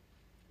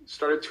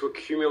started to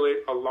accumulate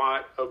a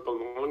lot of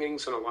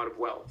belongings and a lot of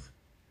wealth,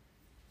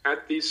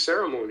 at these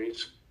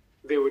ceremonies,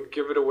 they would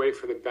give it away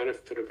for the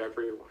benefit of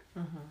everyone.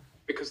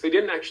 Because they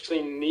didn't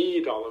actually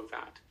need all of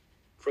that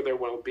for their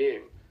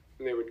well-being.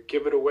 And they would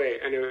give it away.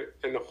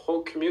 And the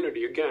whole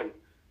community, again,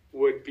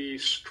 would be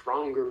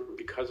stronger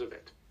because of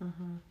it.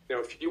 Now,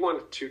 if you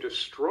want to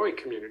destroy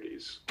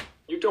communities,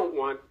 you don't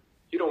want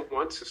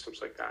systems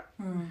like that.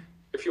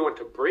 If you want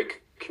to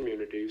break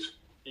communities,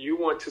 you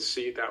want to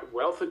see that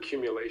wealth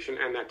accumulation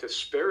and that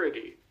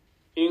disparity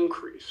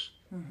increase.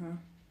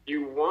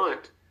 You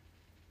want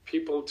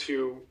people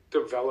to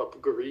develop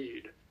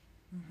greed.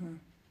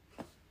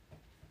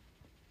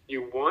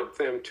 You want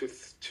them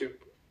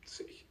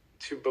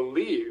to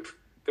believe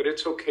that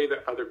it's okay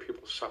that other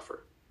people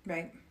suffer.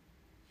 Right.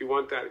 You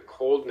want that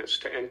coldness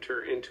to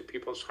enter into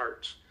people's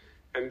hearts.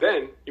 And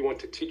then you want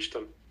to teach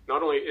them,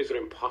 not only is it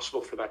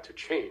impossible for that to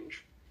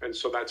change, and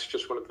so that's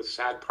just one of the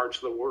sad parts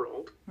of the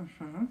world,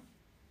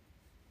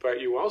 but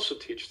you also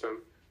teach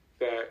them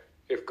that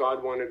if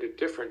God wanted it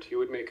different, he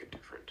would make it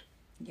different.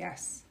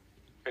 Yes.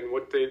 And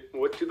what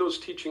do those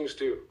teachings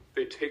do?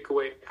 They take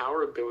away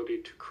our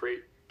ability to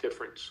create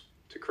difference,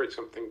 to create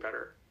something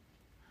better.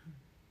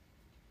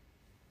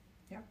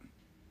 Yep.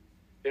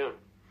 Yeah.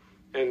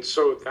 And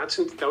so that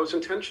was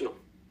intentional.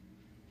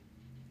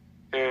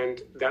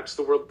 And that's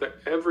the world that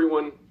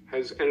everyone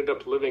has ended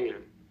up living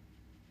in,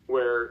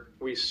 where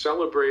we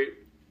celebrate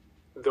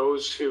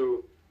those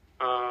who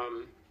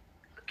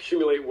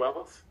accumulate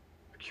wealth,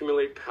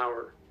 accumulate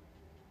power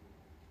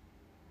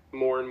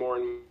more and more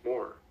and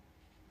more.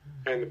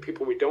 And the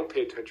people we don't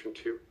pay attention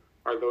to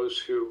are those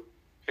who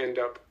end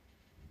up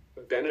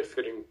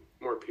benefiting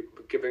more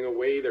people, giving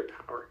away their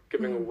power,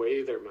 giving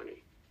away their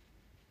money,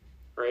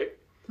 right?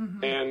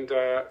 And,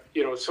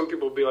 some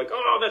people will be like,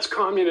 oh, that's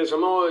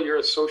communism. Oh, you're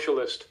a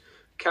socialist.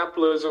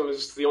 Capitalism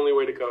is the only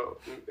way to go.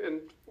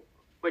 And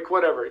like,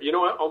 whatever. You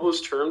know what? All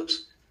those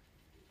terms,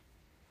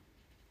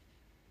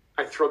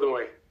 I throw them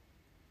away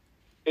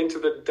into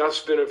the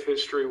dustbin of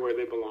history where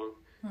they belong,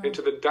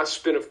 into the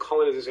dustbin of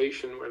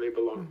colonization where they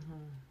belong.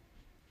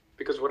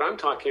 Because what I'm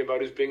talking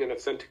about is being an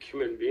authentic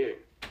human being.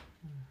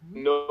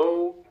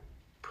 No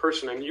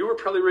person, and you were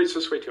probably raised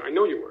this way too. I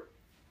know you were.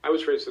 I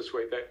was raised this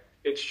way, that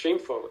it's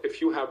shameful if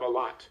you have a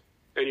lot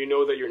and you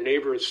know that your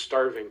neighbor is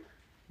starving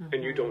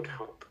and you don't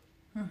help.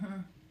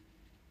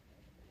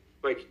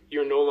 Like,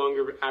 you're no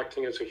longer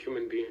acting as a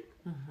human being.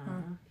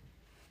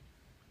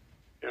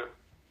 Yeah.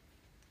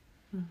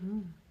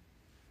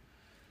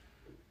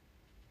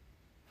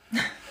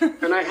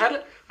 And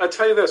I'll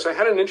tell you this, I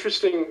had an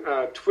interesting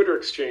Twitter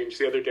exchange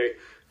the other day.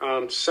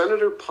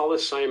 Senator Paula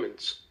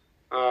Simons,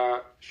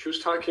 she was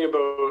talking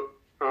about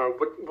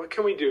what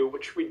can we do?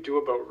 What should we do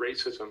about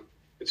racism?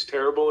 It's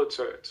terrible. It's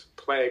a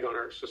plague on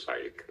our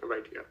society kind of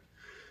idea.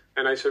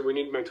 And I said, we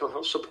need mental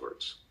health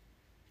supports.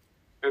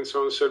 And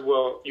someone said,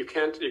 well, you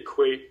can't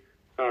equate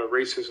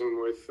racism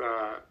with,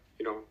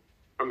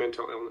 a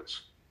mental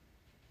illness.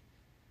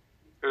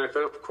 And I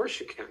thought, of course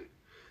you can.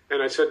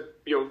 And I said,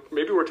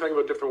 maybe we're talking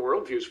about different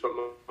worldviews, but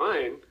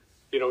mine,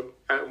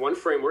 one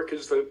framework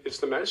is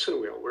the medicine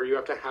wheel, where you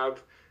have to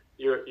have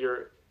your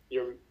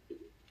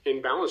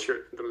in balance,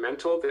 the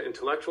mental, the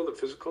intellectual, the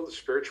physical, the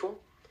spiritual.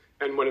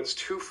 And when it's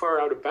too far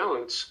out of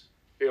balance,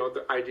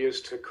 the idea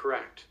is to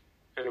correct.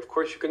 And of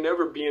course, you can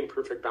never be in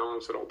perfect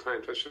balance at all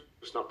times. That's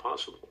just not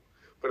possible.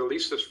 But at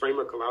least this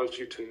framework allows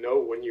you to know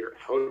when you're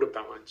out of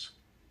balance.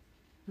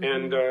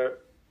 And a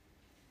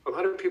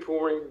lot of people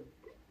weren't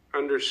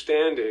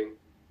understanding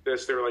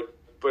this. They were like,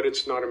 but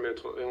it's not a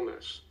mental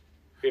illness.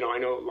 I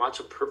know lots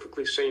of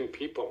perfectly sane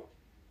people,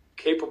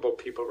 capable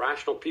people,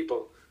 rational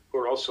people who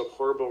are also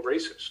horrible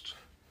racists.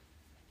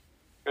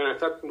 And I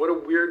thought, what a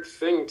weird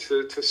thing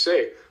to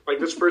say. Like,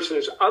 this person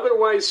is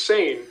otherwise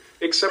sane,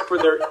 except for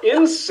their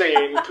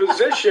insane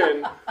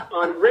position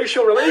on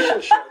racial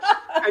relationships.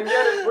 And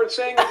yet we're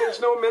saying that there's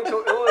no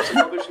mental illness.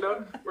 There's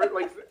no,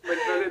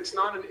 that it's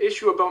not an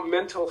issue about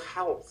mental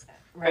health.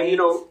 Right.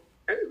 And,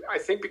 I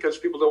think because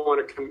people don't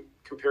want to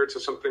compare it to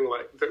something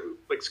like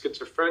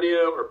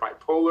schizophrenia or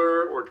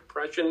bipolar or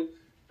depression.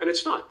 And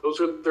it's not.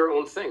 Those are their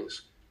own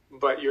things.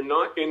 But you're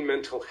not in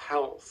mental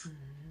health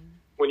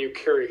when you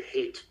carry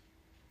hate.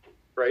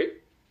 Right?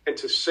 And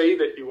to say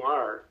that you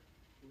are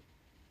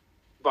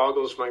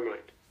boggles my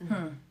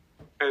mind.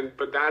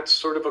 But that's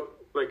sort of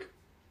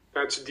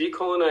that's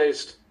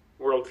decolonized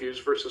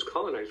worldviews versus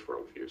colonized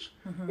worldviews,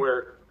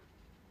 where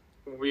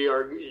we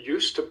are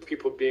used to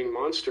people being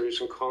monsters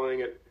and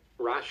calling it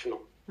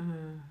rational.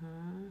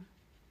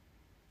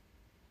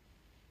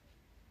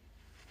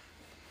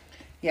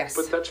 Yes.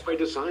 But that's by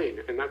design,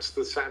 and that's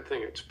the sad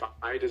thing. It's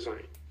by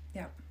design.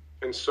 Yeah.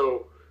 And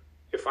so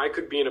if I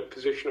could be in a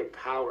position of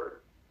power,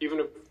 even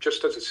if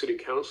just as a city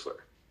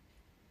councillor,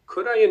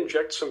 could I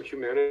inject some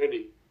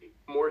humanity,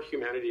 more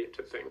humanity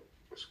into things?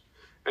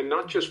 and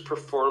not just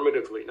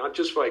performatively, not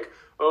just like,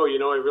 oh, you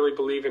know, I really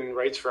believe in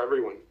rights for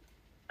everyone,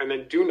 and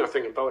then do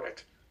nothing about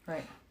it.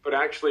 Right. But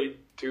actually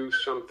do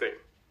something.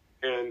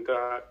 And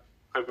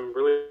I'm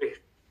really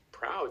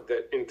proud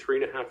that in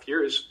 3.5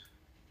 years,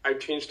 I've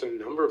changed a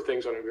number of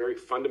things on a very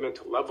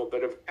fundamental level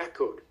that have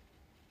echoed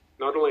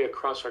not only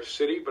across our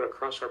city, but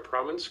across our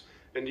province,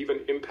 and even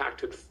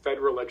impacted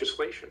federal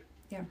legislation.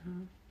 Yeah.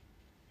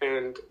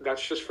 And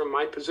that's just from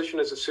my position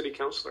as a city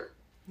councillor.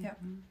 Yeah.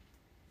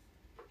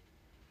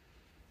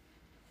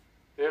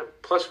 Yeah.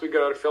 Plus, we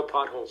got to fill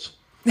potholes.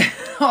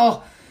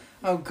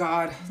 Oh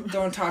God!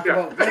 Don't talk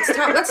about.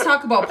 Let's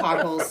talk about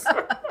potholes.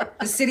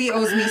 The city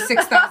owes me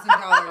 $6,000.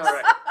 All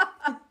right.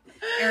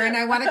 Aaron,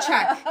 I want to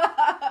check.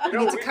 You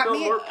know, we build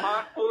more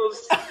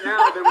potholes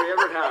now than we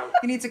ever have.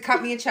 You need to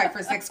cut me a check for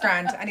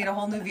 $6,000. I need a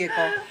whole new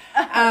vehicle.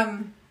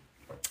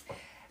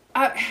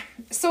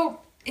 So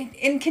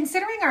in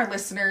considering our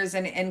listeners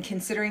and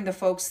considering the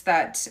folks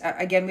that,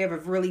 again, we have a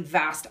really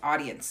vast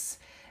audience,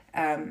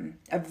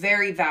 a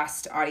very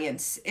vast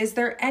audience. Is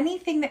there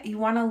anything that you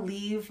want to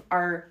leave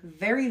our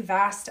very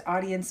vast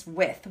audience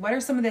with? What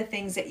are some of the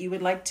things that you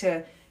would like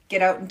to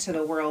get out into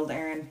the world,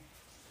 Aaron?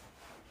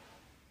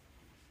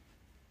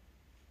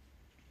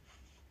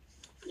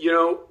 You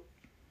know,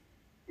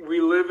 we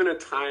live in a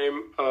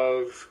time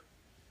of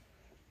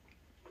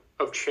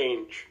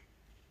change,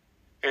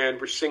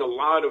 and we're seeing a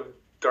lot of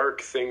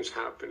dark things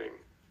happening.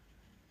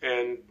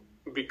 And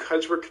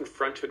because we're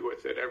confronted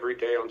with it every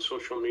day on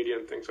social media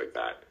and things like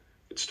that,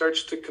 it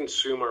starts to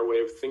consume our way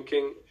of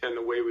thinking and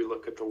the way we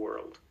look at the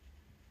world.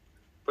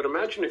 But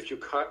imagine if you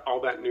cut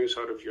all that news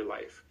out of your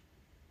life.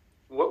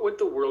 What would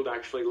the world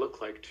actually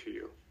look like to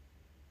you?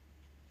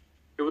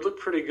 It would look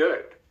pretty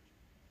good.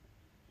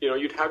 You know,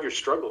 you'd have your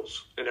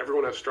struggles, and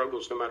everyone has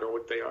struggles no matter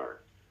what they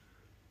are.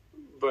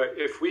 But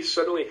if we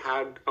suddenly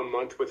had a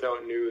month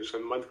without news, a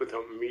month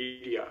without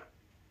media,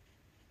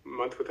 a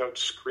month without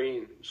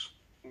screens,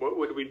 what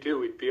would we do?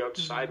 We'd be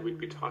outside, we'd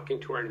be talking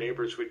to our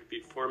neighbors, we'd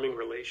be forming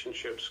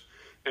relationships,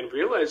 and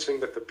realizing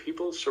that the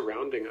people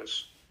surrounding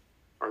us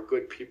are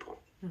good people.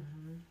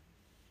 Mm-hmm.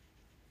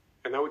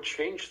 And that would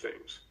change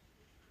things.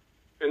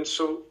 And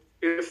so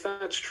if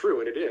that's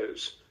true, and it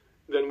is,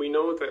 then we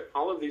know that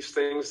all of these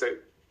things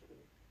that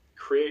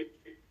create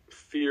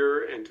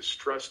fear and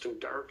distrust and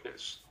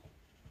darkness,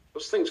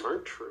 those things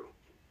aren't true.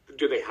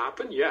 Do they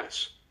happen?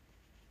 Yes.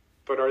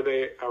 But are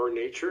they our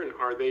nature, and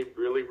are they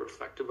really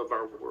reflective of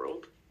our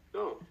world?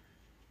 No.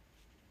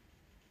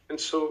 And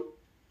so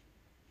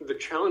the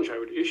challenge I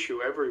would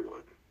issue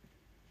everyone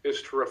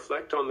is to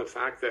reflect on the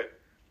fact that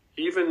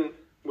even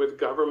with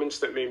governments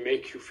that may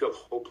make you feel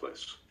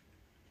hopeless,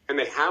 and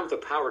they have the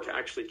power to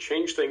actually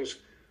change things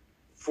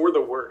for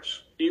the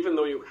worse, even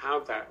though you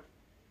have that,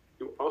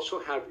 you also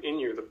have in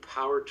you the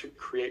power to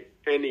create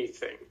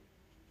anything.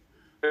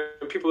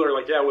 And people are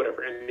like, yeah,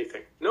 whatever,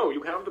 anything. No,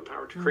 you have the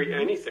power to create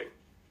anything.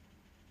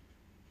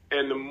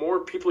 And the more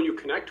people you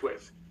connect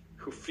with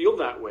who feel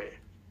that way,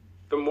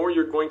 the more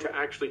you're going to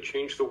actually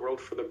change the world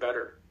for the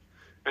better.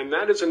 And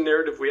that is a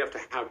narrative we have to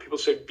have. People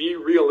say, be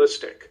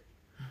realistic.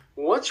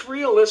 What's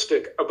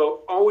realistic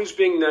about always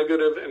being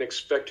negative and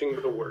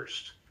expecting the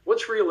worst?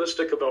 What's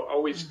realistic about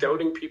always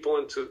doubting people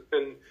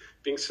and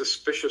being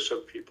suspicious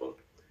of people?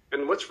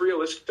 And what's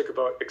realistic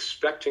about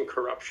expecting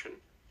corruption?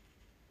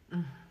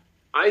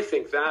 I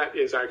think that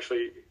is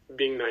actually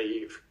being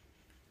naive.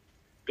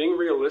 Being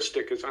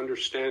realistic is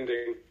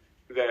understanding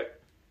that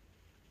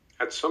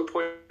at some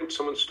point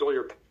someone stole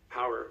your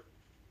power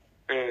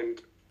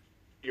and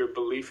your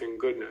belief in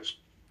goodness,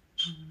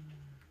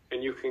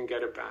 and you can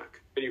get it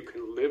back, and you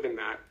can live in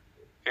that,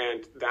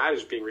 and that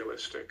is being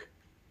realistic.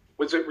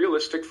 Was it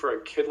realistic for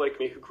a kid like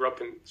me who grew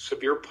up in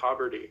severe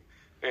poverty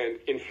and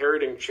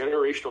inheriting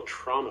generational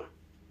trauma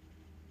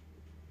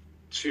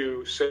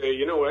to say,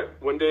 you know what,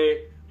 one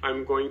day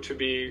I'm going to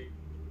be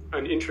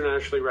an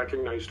internationally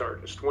recognized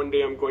artist. One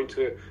day I'm going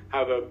to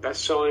have a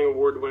best-selling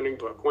award-winning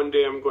book. One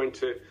day I'm going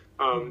to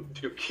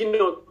do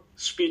keynote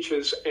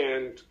speeches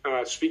and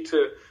speak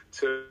to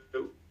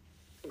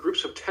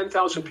groups of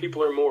 10,000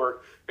 people or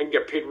more and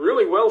get paid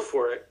really well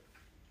for it.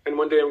 And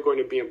one day I'm going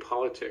to be in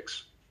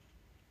politics.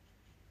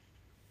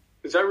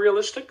 Is that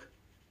realistic?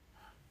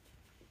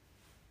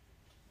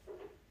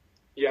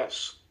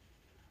 Yes.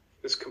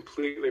 It's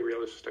completely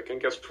realistic.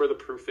 And guess where the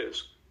proof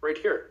is? Right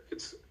here.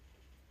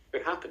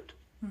 It happened.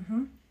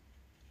 Mm-hmm.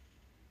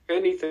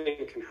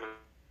 Anything can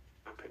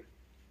happen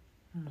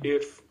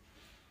if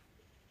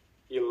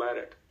you let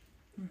it.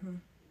 Mm-hmm.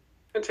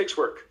 It takes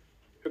work.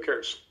 Who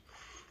cares?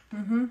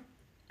 Mm-hmm.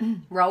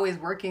 We're always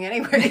working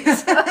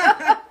anyways. You're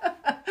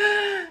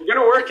going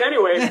to work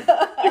anyway.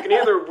 You can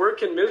either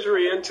work in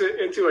misery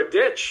into a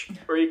ditch,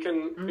 or you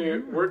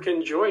can work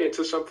in joy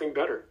into something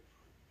better.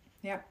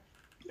 Yeah.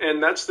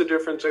 And that's the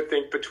difference, I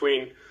think,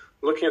 between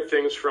looking at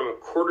things from a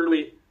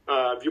quarterly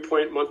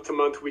viewpoint, month to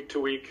month, week to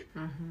week,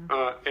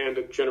 and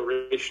a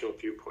generational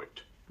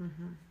viewpoint.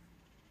 Mm-hmm.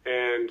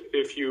 And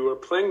if you are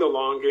playing the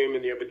long game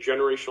and you have a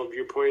generational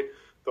viewpoint,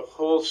 the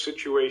whole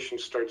situation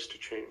starts to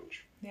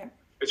change. Yeah.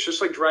 It's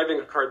just like driving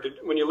a car.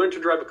 When you learn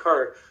to drive a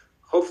car,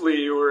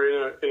 hopefully you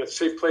were in a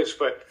safe place,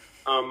 but,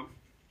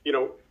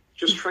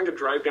 just trying to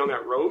drive down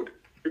that road,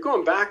 you're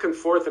going back and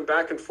forth,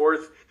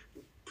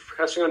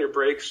 pressing on your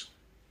brakes,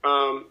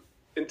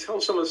 until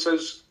someone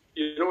says,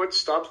 you know what,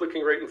 stop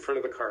looking right in front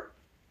of the car.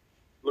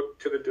 Look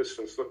to the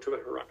distance, look to the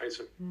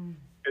horizon.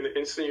 And the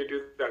instant you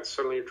do that,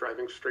 suddenly you're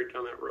driving straight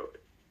down that road.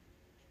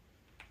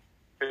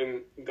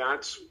 And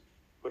that's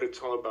what it's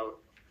all about.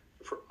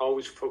 If we're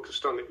always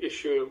focused on the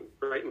issue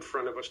right in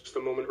front of us,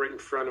 the moment right in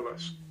front of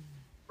us,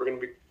 we're going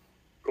to be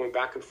going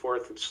back and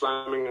forth and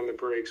slamming on the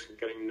brakes and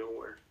getting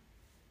nowhere.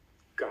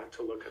 Got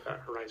to look at that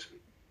horizon.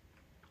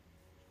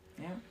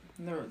 Yeah,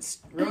 the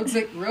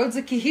roads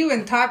of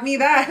Kihuen taught me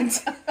that.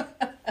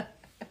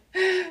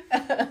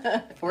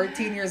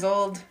 14 years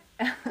old.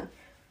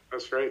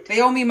 That's right.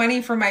 They owe me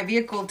money for my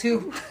vehicle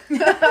too.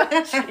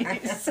 That's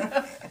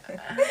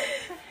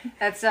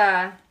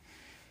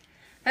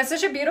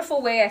such a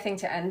beautiful way, I think,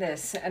 to end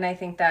this. And I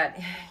think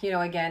that,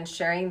 again,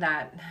 sharing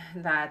that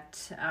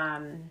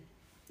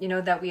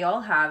we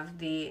all have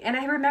and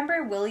I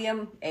remember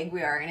William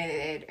Aguiar, and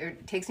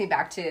it takes me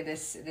back to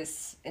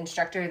this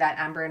instructor that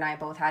Amber and I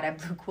both had at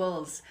Blue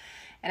Quills.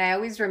 And I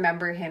always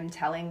remember him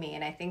telling me,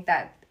 and I think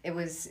that it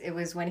was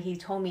when he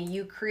told me,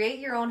 you create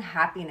your own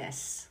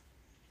happiness.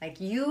 Like,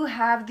 you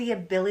have the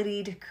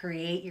ability to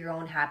create your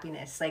own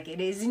happiness. Like, it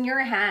is in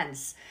your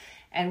hands.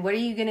 And what are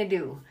you going to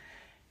do?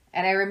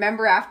 And I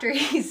remember after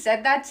he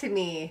said that to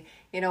me,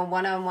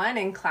 one-on-one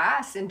in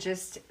class, and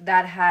just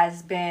that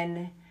has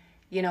been,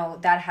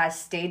 that has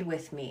stayed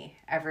with me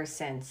ever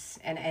since.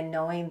 And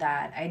knowing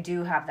that I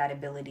do have that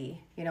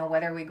ability,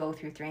 whether we go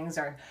through things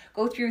or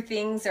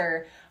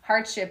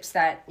hardships,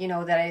 that,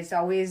 that is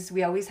always,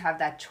 we always have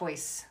that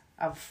choice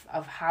of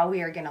how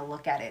we are going to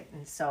look at it.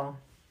 And so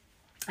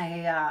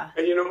And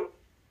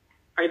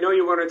I know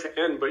you wanted to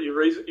end, but you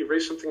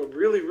raised something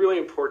really, really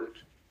important.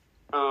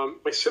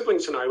 My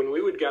siblings and I, when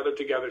we would gather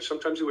together,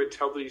 sometimes we would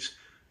tell these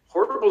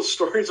horrible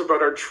stories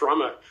about our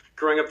trauma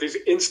growing up, these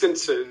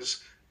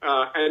instances,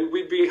 and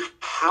we'd be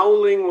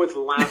howling with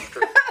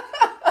laughter,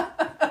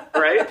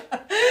 right?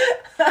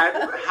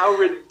 At how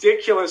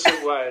ridiculous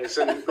it was,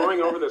 and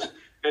going over this.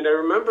 And I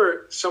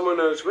remember someone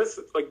I was with,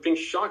 like, being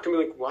shocked and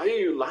being like, why are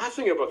you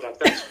laughing about that?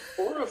 That's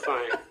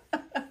horrifying.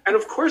 And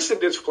of course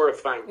it is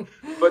horrifying,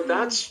 but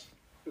that's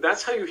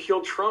how you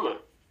heal trauma.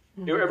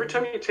 Every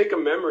time you take a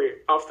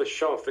memory off the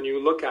shelf and you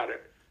look at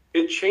it,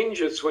 it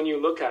changes when you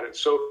look at it.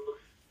 So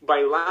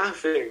by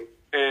laughing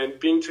and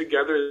being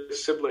together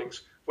as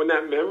siblings, when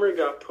that memory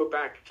got put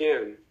back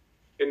in,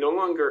 it no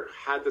longer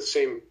had the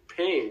same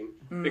pain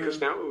because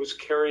now it was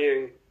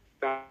carrying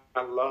that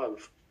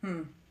love.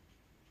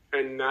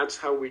 And that's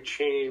how we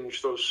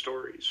change those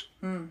stories.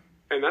 And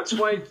that's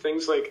why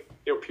things like,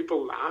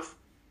 people laugh,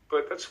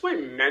 but that's why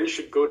men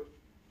should go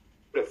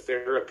to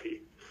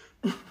therapy.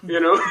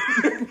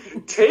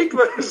 Take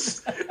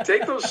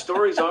those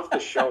stories off the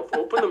shelf,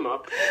 open them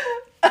up,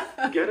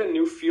 get a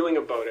new feeling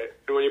about it.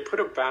 And when you put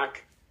it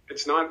back,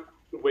 it's not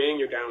weighing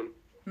you down.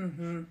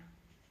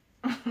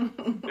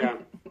 Yeah.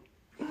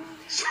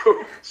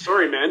 So,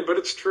 sorry, man, but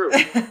it's true.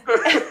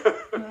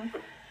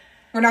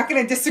 We're not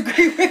going to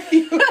disagree with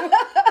you.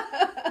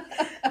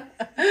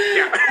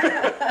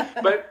 Yeah.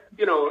 But,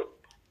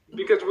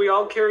 because we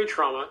all carry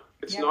trauma,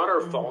 it's not our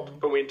fault,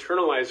 but we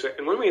internalize it.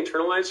 And when we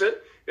internalize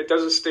it, it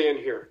doesn't stay in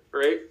here,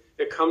 right?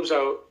 It comes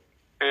out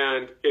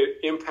and it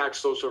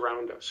impacts those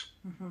around us.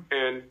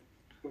 And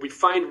we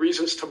find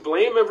reasons to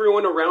blame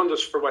everyone around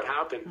us for what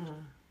happened,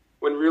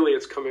 when really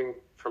it's coming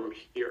from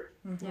here.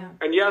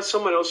 And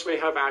someone else may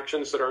have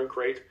actions that aren't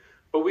great,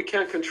 but we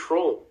can't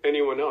control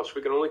anyone else.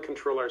 We can only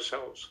control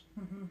ourselves.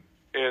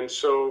 And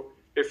so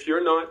if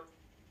you're not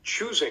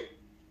choosing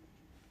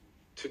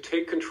to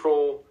take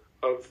control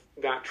of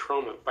that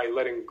trauma by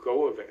letting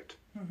go of it,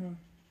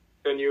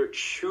 then you're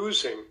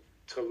choosing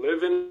to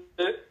live in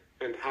it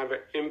and have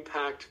it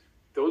impact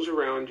those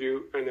around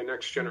you and the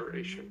next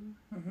generation.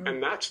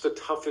 And that's the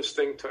toughest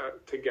thing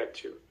to get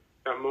to,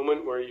 that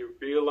moment where you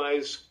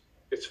realize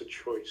it's a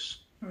choice.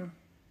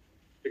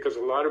 Because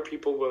a lot of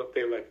people,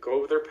 they let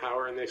go of their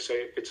power and they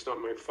say, it's not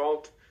my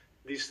fault.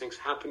 These things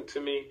happened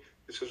to me.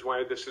 This is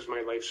why this is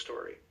my life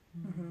story.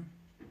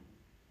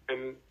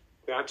 And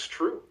that's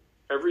true.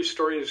 Every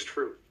story is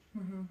true.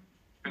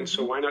 And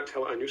so why not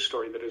tell a new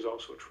story that is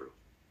also true?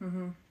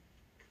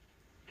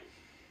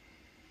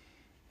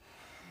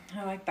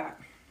 I like that.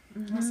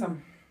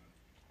 Awesome.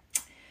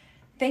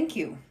 Thank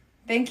you.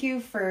 Thank you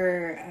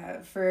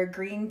for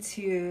agreeing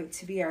to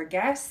be our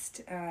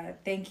guest.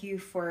 Thank you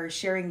for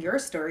sharing your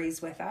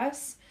stories with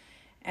us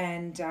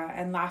and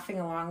laughing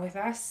along with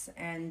us.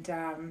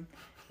 And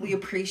we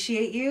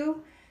appreciate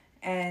you,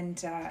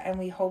 and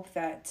we hope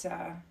that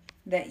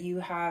you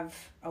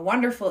have a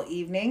wonderful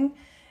evening.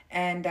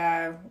 And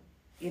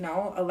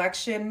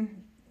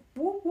election.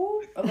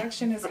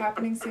 Election is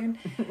happening soon.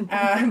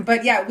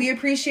 But yeah, we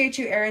appreciate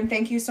you, Aaron.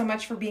 Thank you so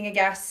much for being a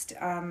guest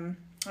on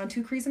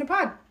Two Crees in a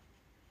Pod.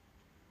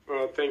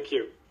 Well, thank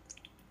you.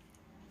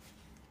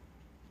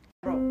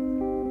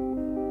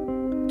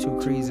 Two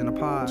Crees in a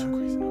Pod.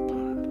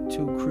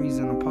 Two Crees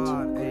in a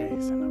pod, hey.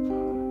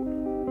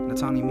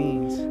 Natani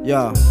means.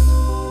 Yo,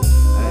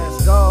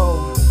 let's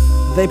go.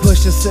 They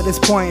pushed us to this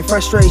point,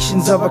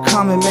 frustrations of a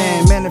common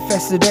man.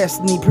 Manifest the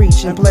destiny,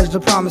 preach and pledge the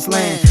promised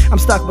land. I'm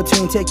stuck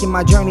between taking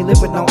my journey, live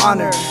with no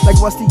honor.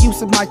 Like what's the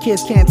use if my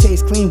kids can't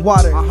taste clean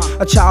water?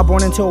 A child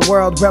born into a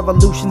world,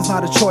 revolution's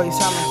not a choice.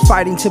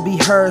 Fighting to be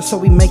heard, so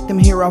we make them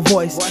hear our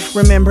voice.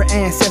 Remember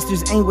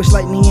ancestors' anguish,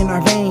 lightning in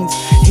our veins.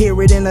 Hear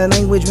it in the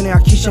language when they are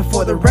kissing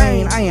for the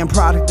rain. I am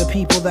product of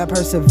people that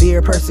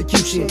persevere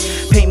persecution.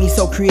 Paint me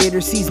so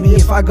creator sees me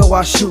if I go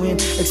out shooting.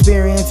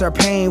 Experience our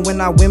pain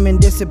when our women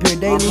disappear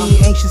daily.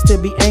 Anxious to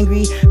be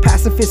angry,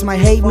 pacifists might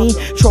hate me.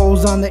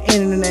 Trolls on the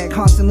internet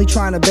constantly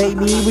trying to bait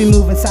me. We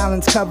move in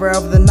silence, cover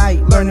of the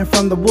night, learning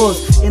from the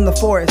wolves in the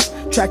forest,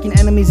 tracking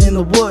enemies in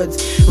the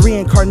woods.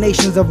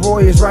 Reincarnations of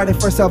warriors riding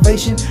for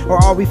salvation, or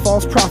are we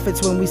false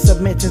prophets when we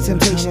submit to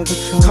temptation?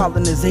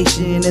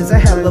 Colonization is a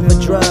hell of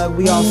a drug.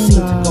 We all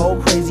seem to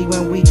go crazy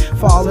when we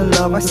fall in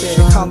love. I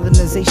said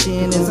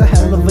colonization is a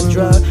hell of a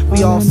drug.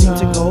 We all seem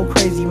to go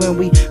crazy when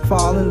we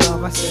fall in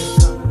love. I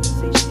said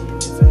colonization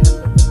is a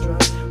hell of a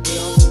drug. We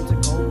all seem to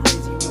go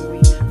crazy when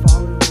we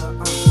fall in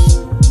love.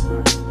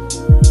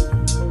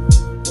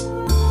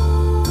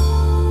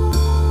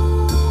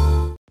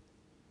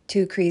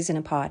 Two Crees in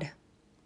a Pod.